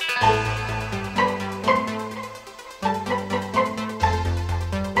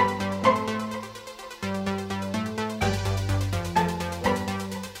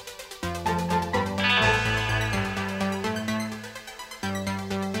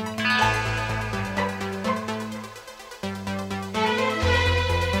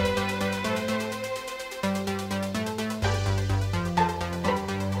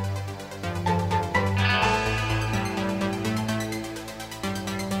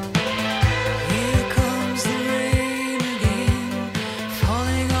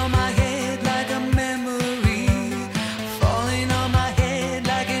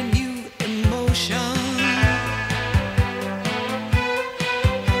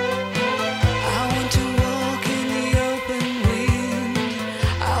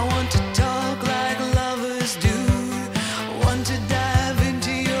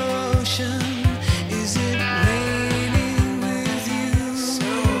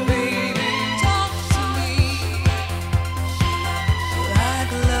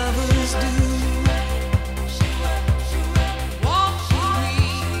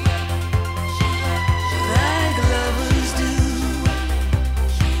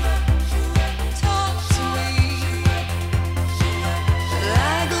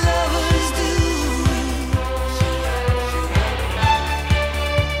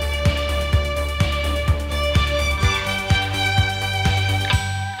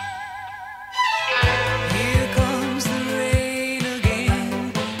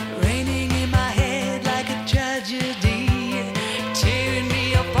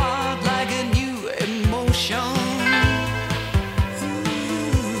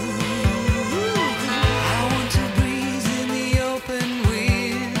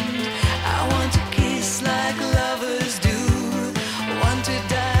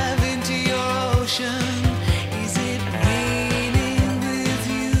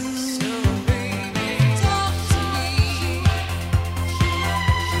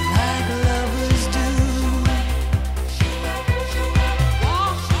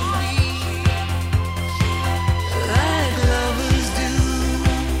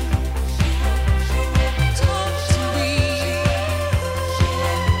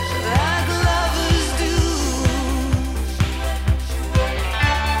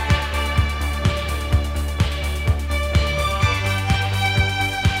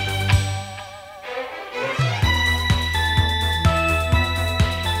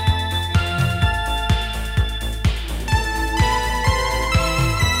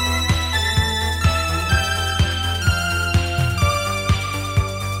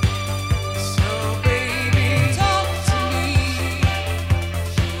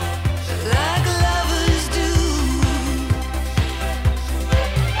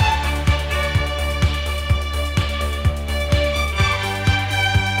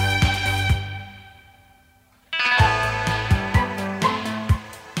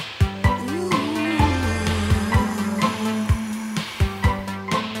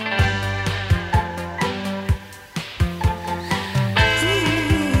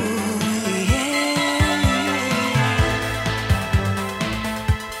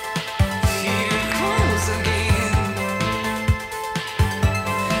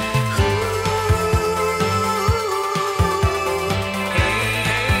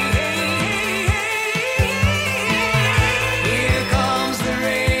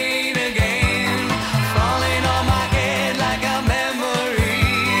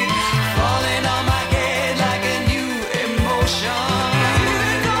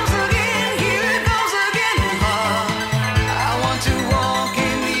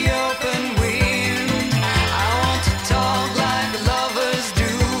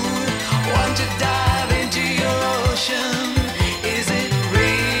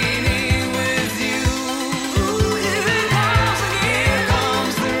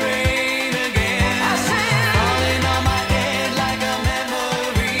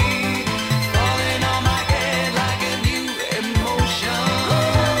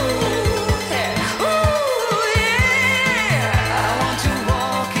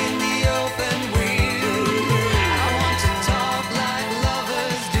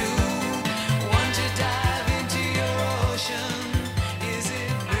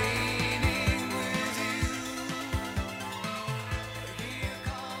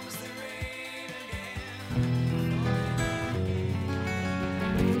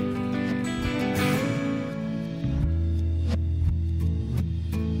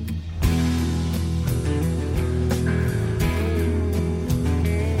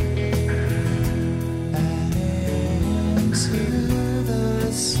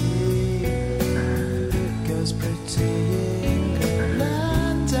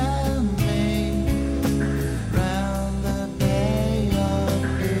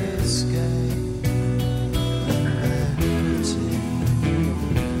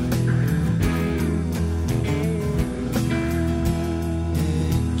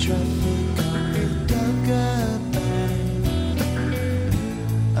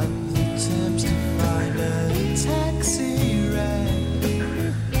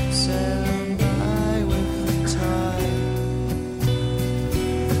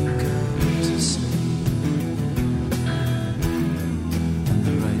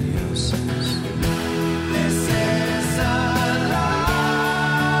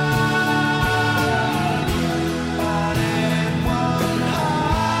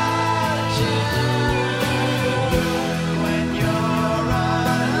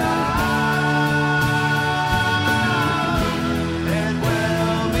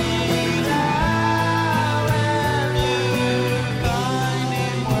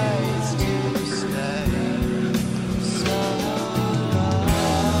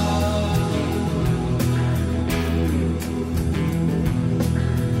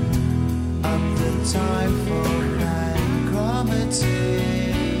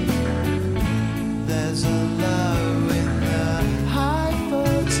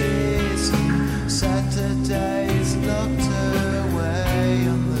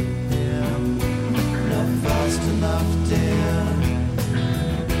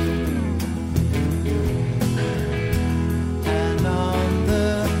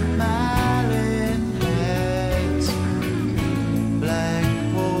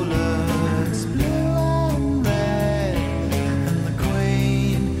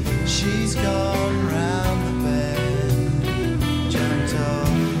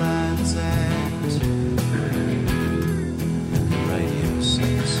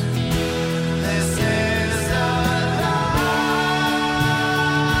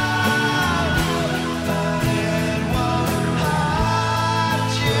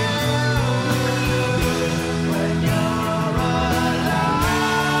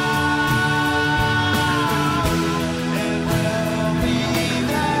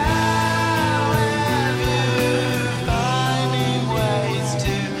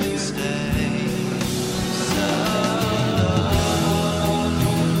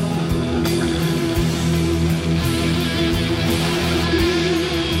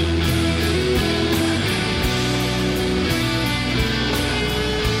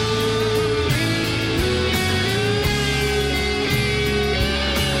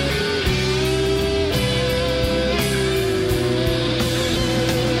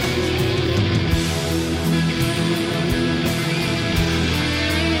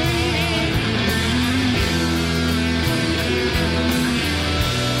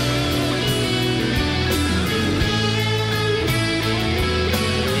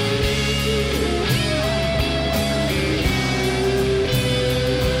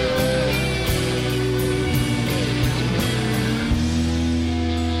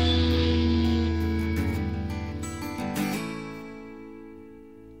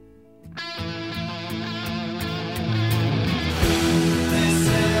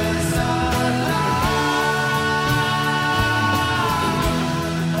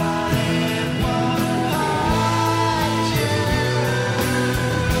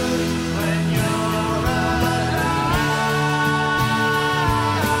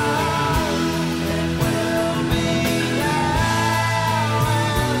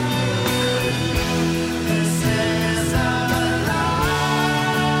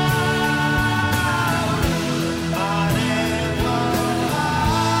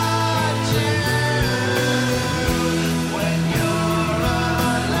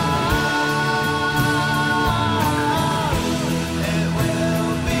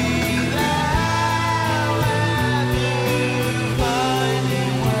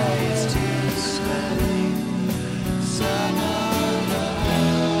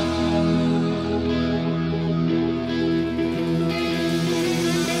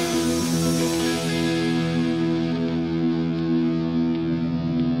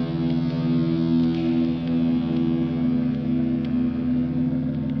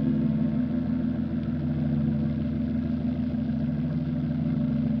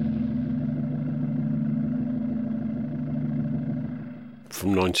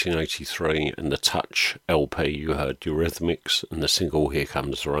 from 1983, and the Touch LP you heard Eurythmics and the single Here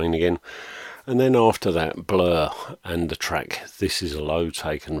Comes the Rain Again. And then after that, Blur and the track This Is a Low,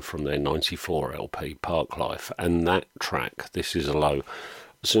 taken from their 94 LP Park Life. And that track, This Is a Low,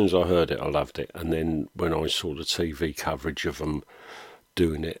 as soon as I heard it, I loved it. And then when I saw the TV coverage of them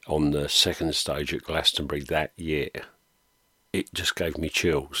doing it on the second stage at Glastonbury that year, it just gave me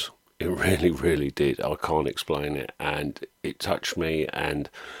chills. It really, really did. I can't explain it. And it touched me, and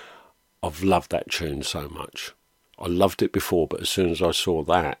I've loved that tune so much. I loved it before, but as soon as I saw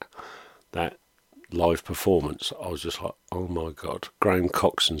that live performance, I was just like, oh my God. Graham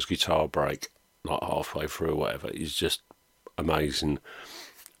Coxon's guitar break, like halfway through or whatever, is just amazing.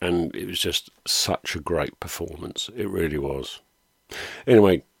 And it was just such a great performance. It really was.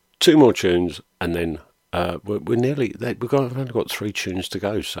 Anyway, 2 more tunes, and then we're nearly there. We've only got 3 tunes to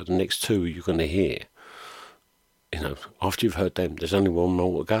go, so the next 2 you're going to hear, after you've heard them, there's only 1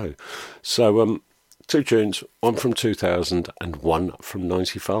 more to go. So 2 tunes, one from 2000 and one from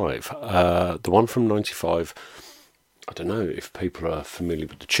 95. The one from 95, I don't know if people are familiar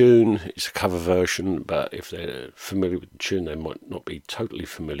with the tune. It's a cover version, but if they're familiar with the tune, they might not be totally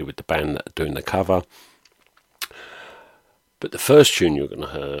familiar with the band that are doing the cover. But the first tune you're going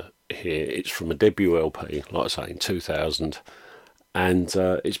to hear, it's from a debut LP, like I say, in 2000, and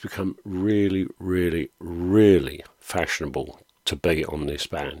it's become really, really, really fashionable to be on this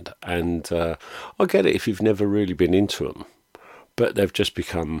band. And I get it if you've never really been into them, but they've just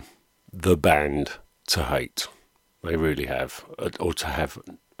become the band to hate. They really have, or to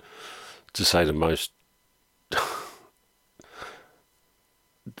say the most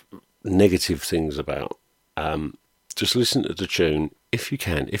negative things about. Just listen to the tune if you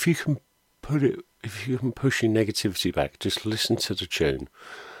can. If you can push your negativity back, just listen to the tune.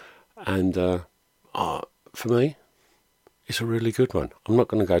 And for me, it's a really good one. I'm not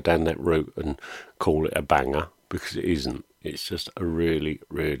going to go down that route and call it a banger, because it isn't. It's just a really,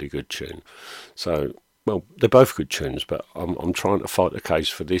 really good tune. So, well, they're both good tunes, but I'm trying to fight the case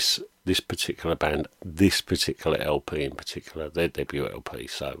for this particular band, this particular LP in particular, their debut LP.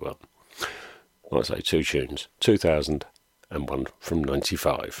 So, like I say, 2 tunes, 2000 and one from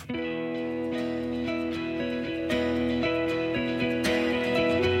 95.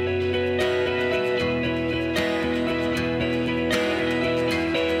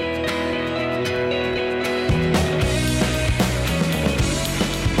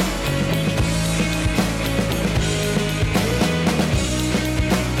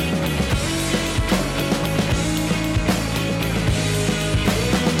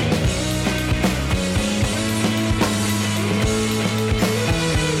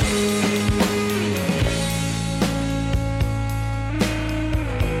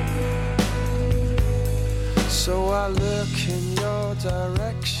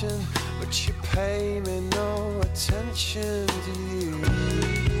 But you pay me no attention, do you?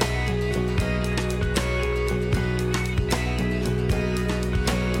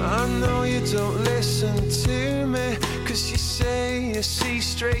 I know you don't listen to me, 'cause you say you see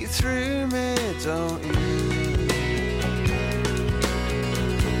straight through me, don't you?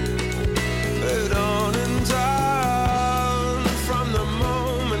 But on and on, from the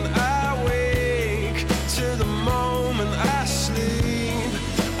moment I wake to the moment I sleep,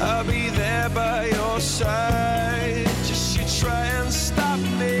 I'll be there by your side. Just you try and stop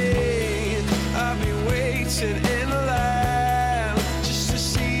me, I'll be waiting in line just to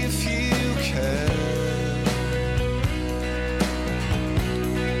see if you can.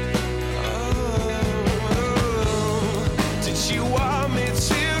 Oh, did you want me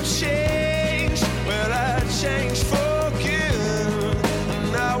to change? Well, I changed for good,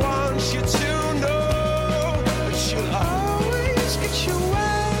 and I want you to know that you'll always get your way.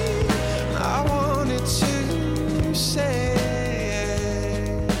 I wanted to say,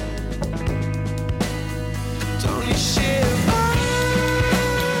 don't you shiver?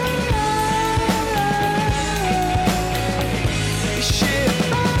 You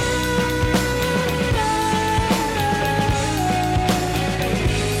shiver.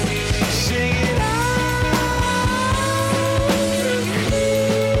 Sing it out.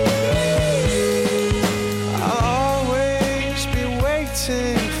 I'll always be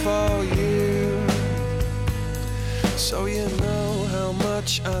waiting for you. So you know how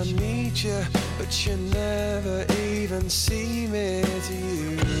much I need you, but you never even see me, do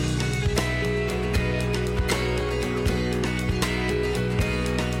you?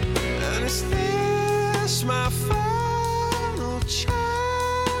 And is this my final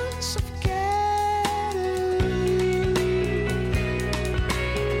chance of getting?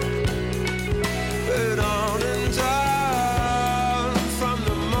 But on and on, from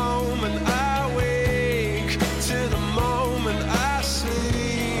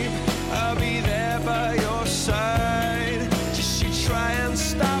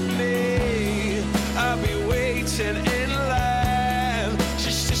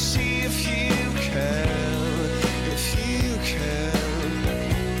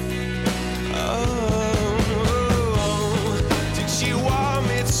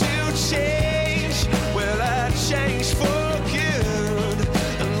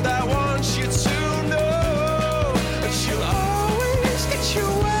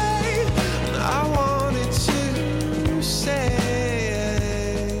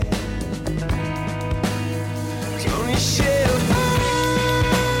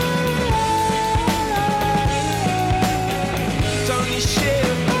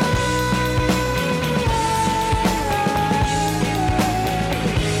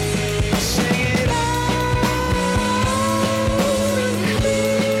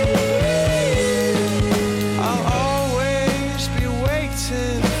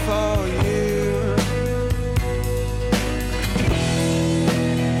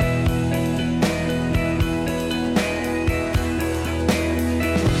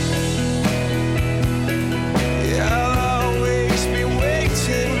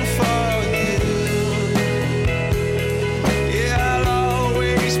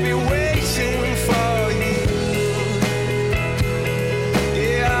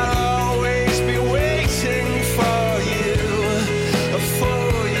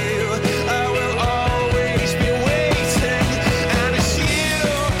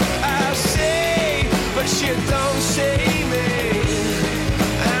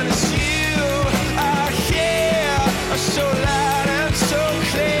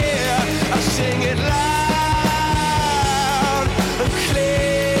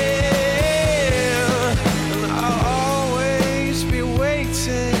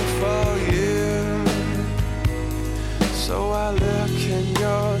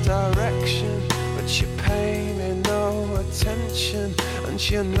And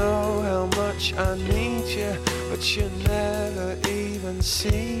you know how much I need you, but you never even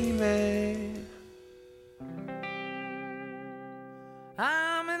see me.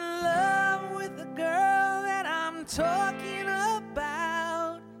 I'm in love with the girl that I'm talking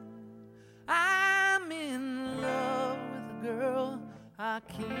about. I'm in love with a girl I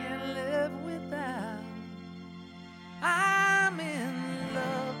can't live without. I'm in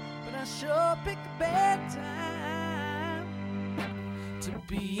love, but I sure picked a bad time to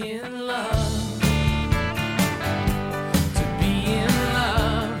be in love. To be in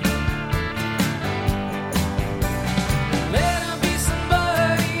love. Let her be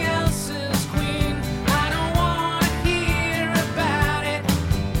somebody else's queen. I don't want to hear about it.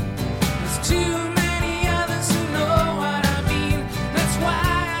 There's too many others who know what I mean. That's why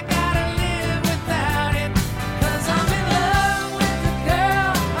I gotta live without it. 'Cause I'm in love with the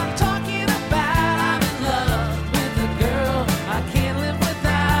girl I'm talking about. I'm in love with the girl I can't live without.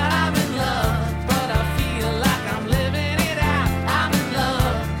 I'm in love, but I feel like I'm living it out. I'm in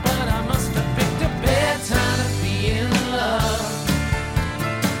love, but I must have picked a bad time to be in love.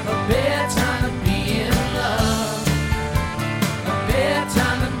 A bad time to be in love. A bad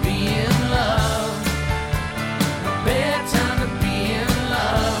time to be in love. A bad time to be in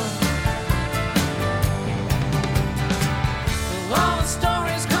love. All the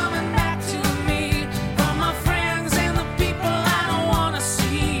stories coming back to me from my friends and the people I don't want to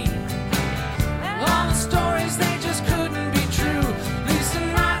see. All the stories, they just couldn't be true. At least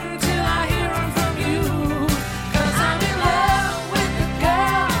not until I hear them from you. 'Cause I'm in love with the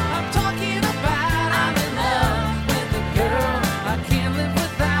girl I'm talking about. I'm in love with the girl I can't live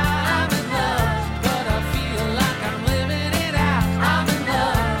without. I'm in love, but I feel like I'm living it out. I'm in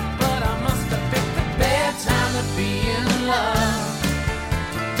love, but I must have picked a bad time to be in love.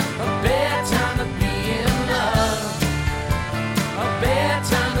 A bad time to be in love. A bad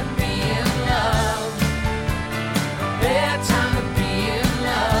time to be in love. A bad time to be in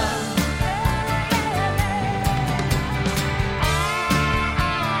love.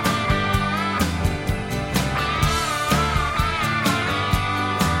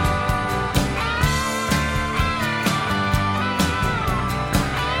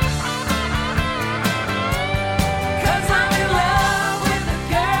 Cause I'm in love with the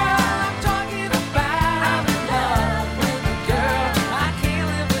girl I'm talking about. I'm in love with the girl I can't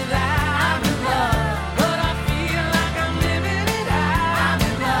live without. I'm in love, but I feel like I'm living it out. I'm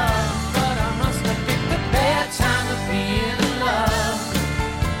in love, but I must have picked a bad time to be in love.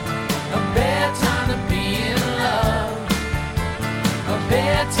 A bad time to be in love. A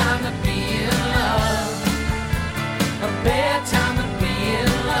bad time to be in love. A bad time to be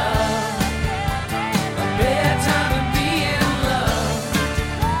in love. A bad time to be in love.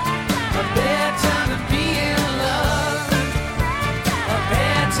 A bad time to be in love. A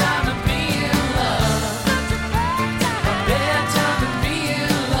bad time to be in love. A bad time to be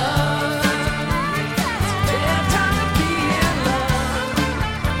in love. It's a bad time to be in love.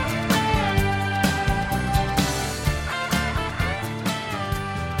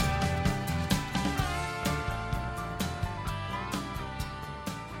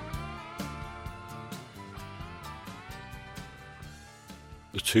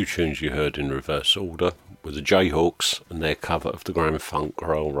 The two tunes you heard in reverse order were the Jayhawks and their cover of the Grand Funk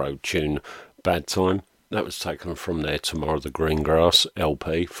Railroad tune Bad Time. That was taken from their Tomorrow the Green Grass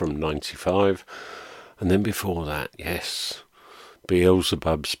LP from 95. And then before that, yes,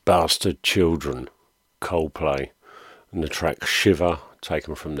 Beelzebub's Bastard Children, Coldplay, and the track Shiver,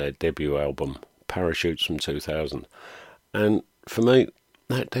 taken from their debut album Parachutes from 2000. And for me,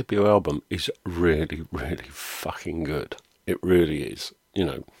 that debut album is really, really fucking good. It really is. You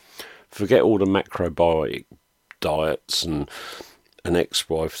know, forget all the macrobiotic diets and an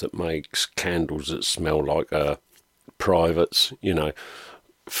ex-wife that makes candles that smell like privates, you know.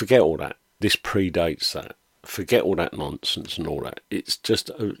 Forget all that. This predates that. Forget all that nonsense and all that. It's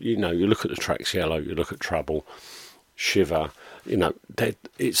just, you know, you look at the tracks Yellow, you look at Trouble, Shiver, you know,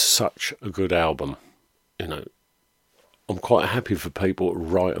 it's such a good album, you know. I'm quite happy for people to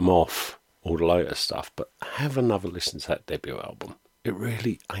write them off, all the later stuff, but have another listen to that debut album. It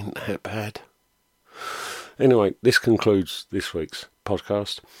really ain't that bad. Anyway, this concludes this week's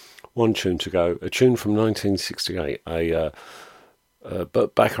podcast. One tune to go, a tune from 1968,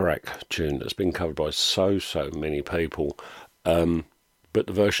 but Bacharach tune that's been covered by so many people. But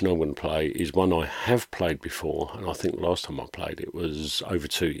the version I'm going to play is one I have played before, and I think the last time I played it was over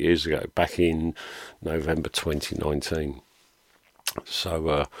 2 years ago, back in November 2019.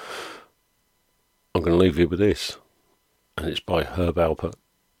 So I'm going to leave you with this, and it's by Herb Alpert,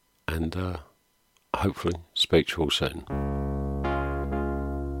 and hopefully speak to you all soon.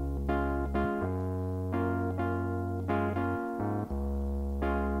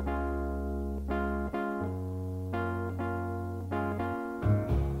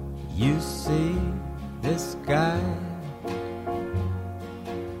 You see, this guy's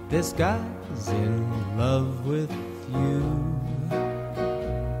in love with you.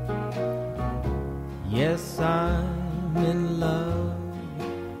 Yes, I'm in love.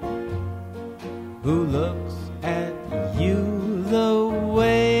 Who looks at you the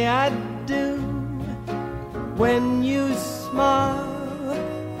way I do? When you smile,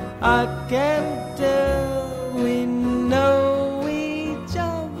 I can tell we know each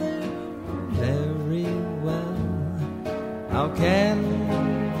other very well. How can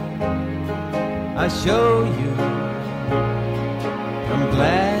I show you? I'm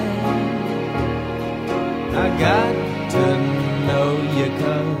glad I got to know you,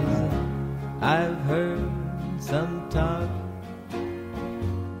 'cause I've heard some talk.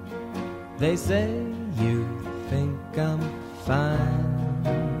 They say you think I'm fine.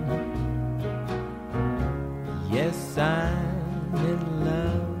 Yes, I'm in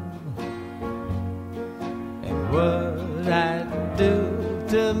love. And what I do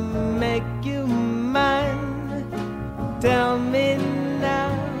to make you mine? Tell me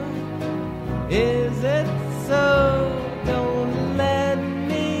now, is it so? Don't let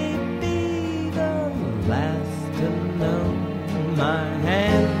me be the last to know. My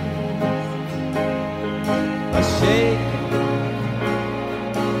hands are shaking.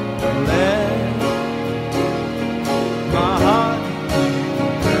 Let my heart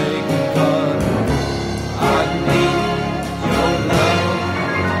break, 'cause I need your love.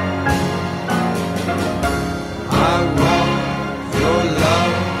 I want your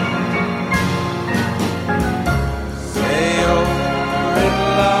love. Say you're in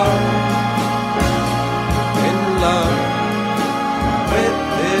love with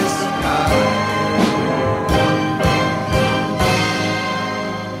this guy.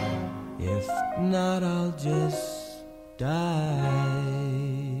 If not, I'll just die.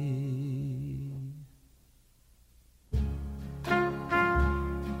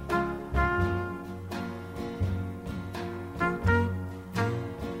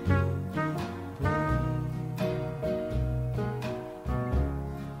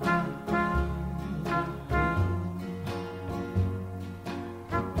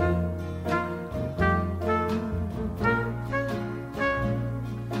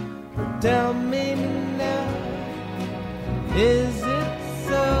 Tell me now, is it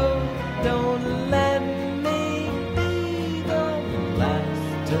so? Don't let me be the last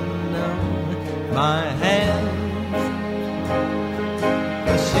to know. My hands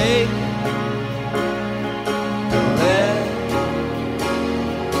are shaking. Let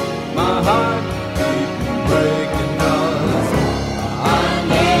my heart keep breaking, 'cause I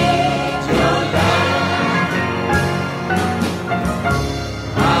need your love.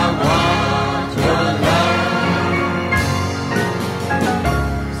 I want your love.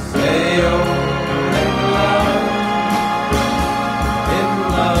 Say you're in love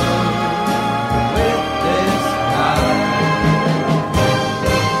with this guy.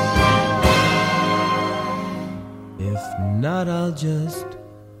 If not, I'll just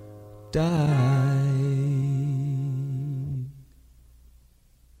die.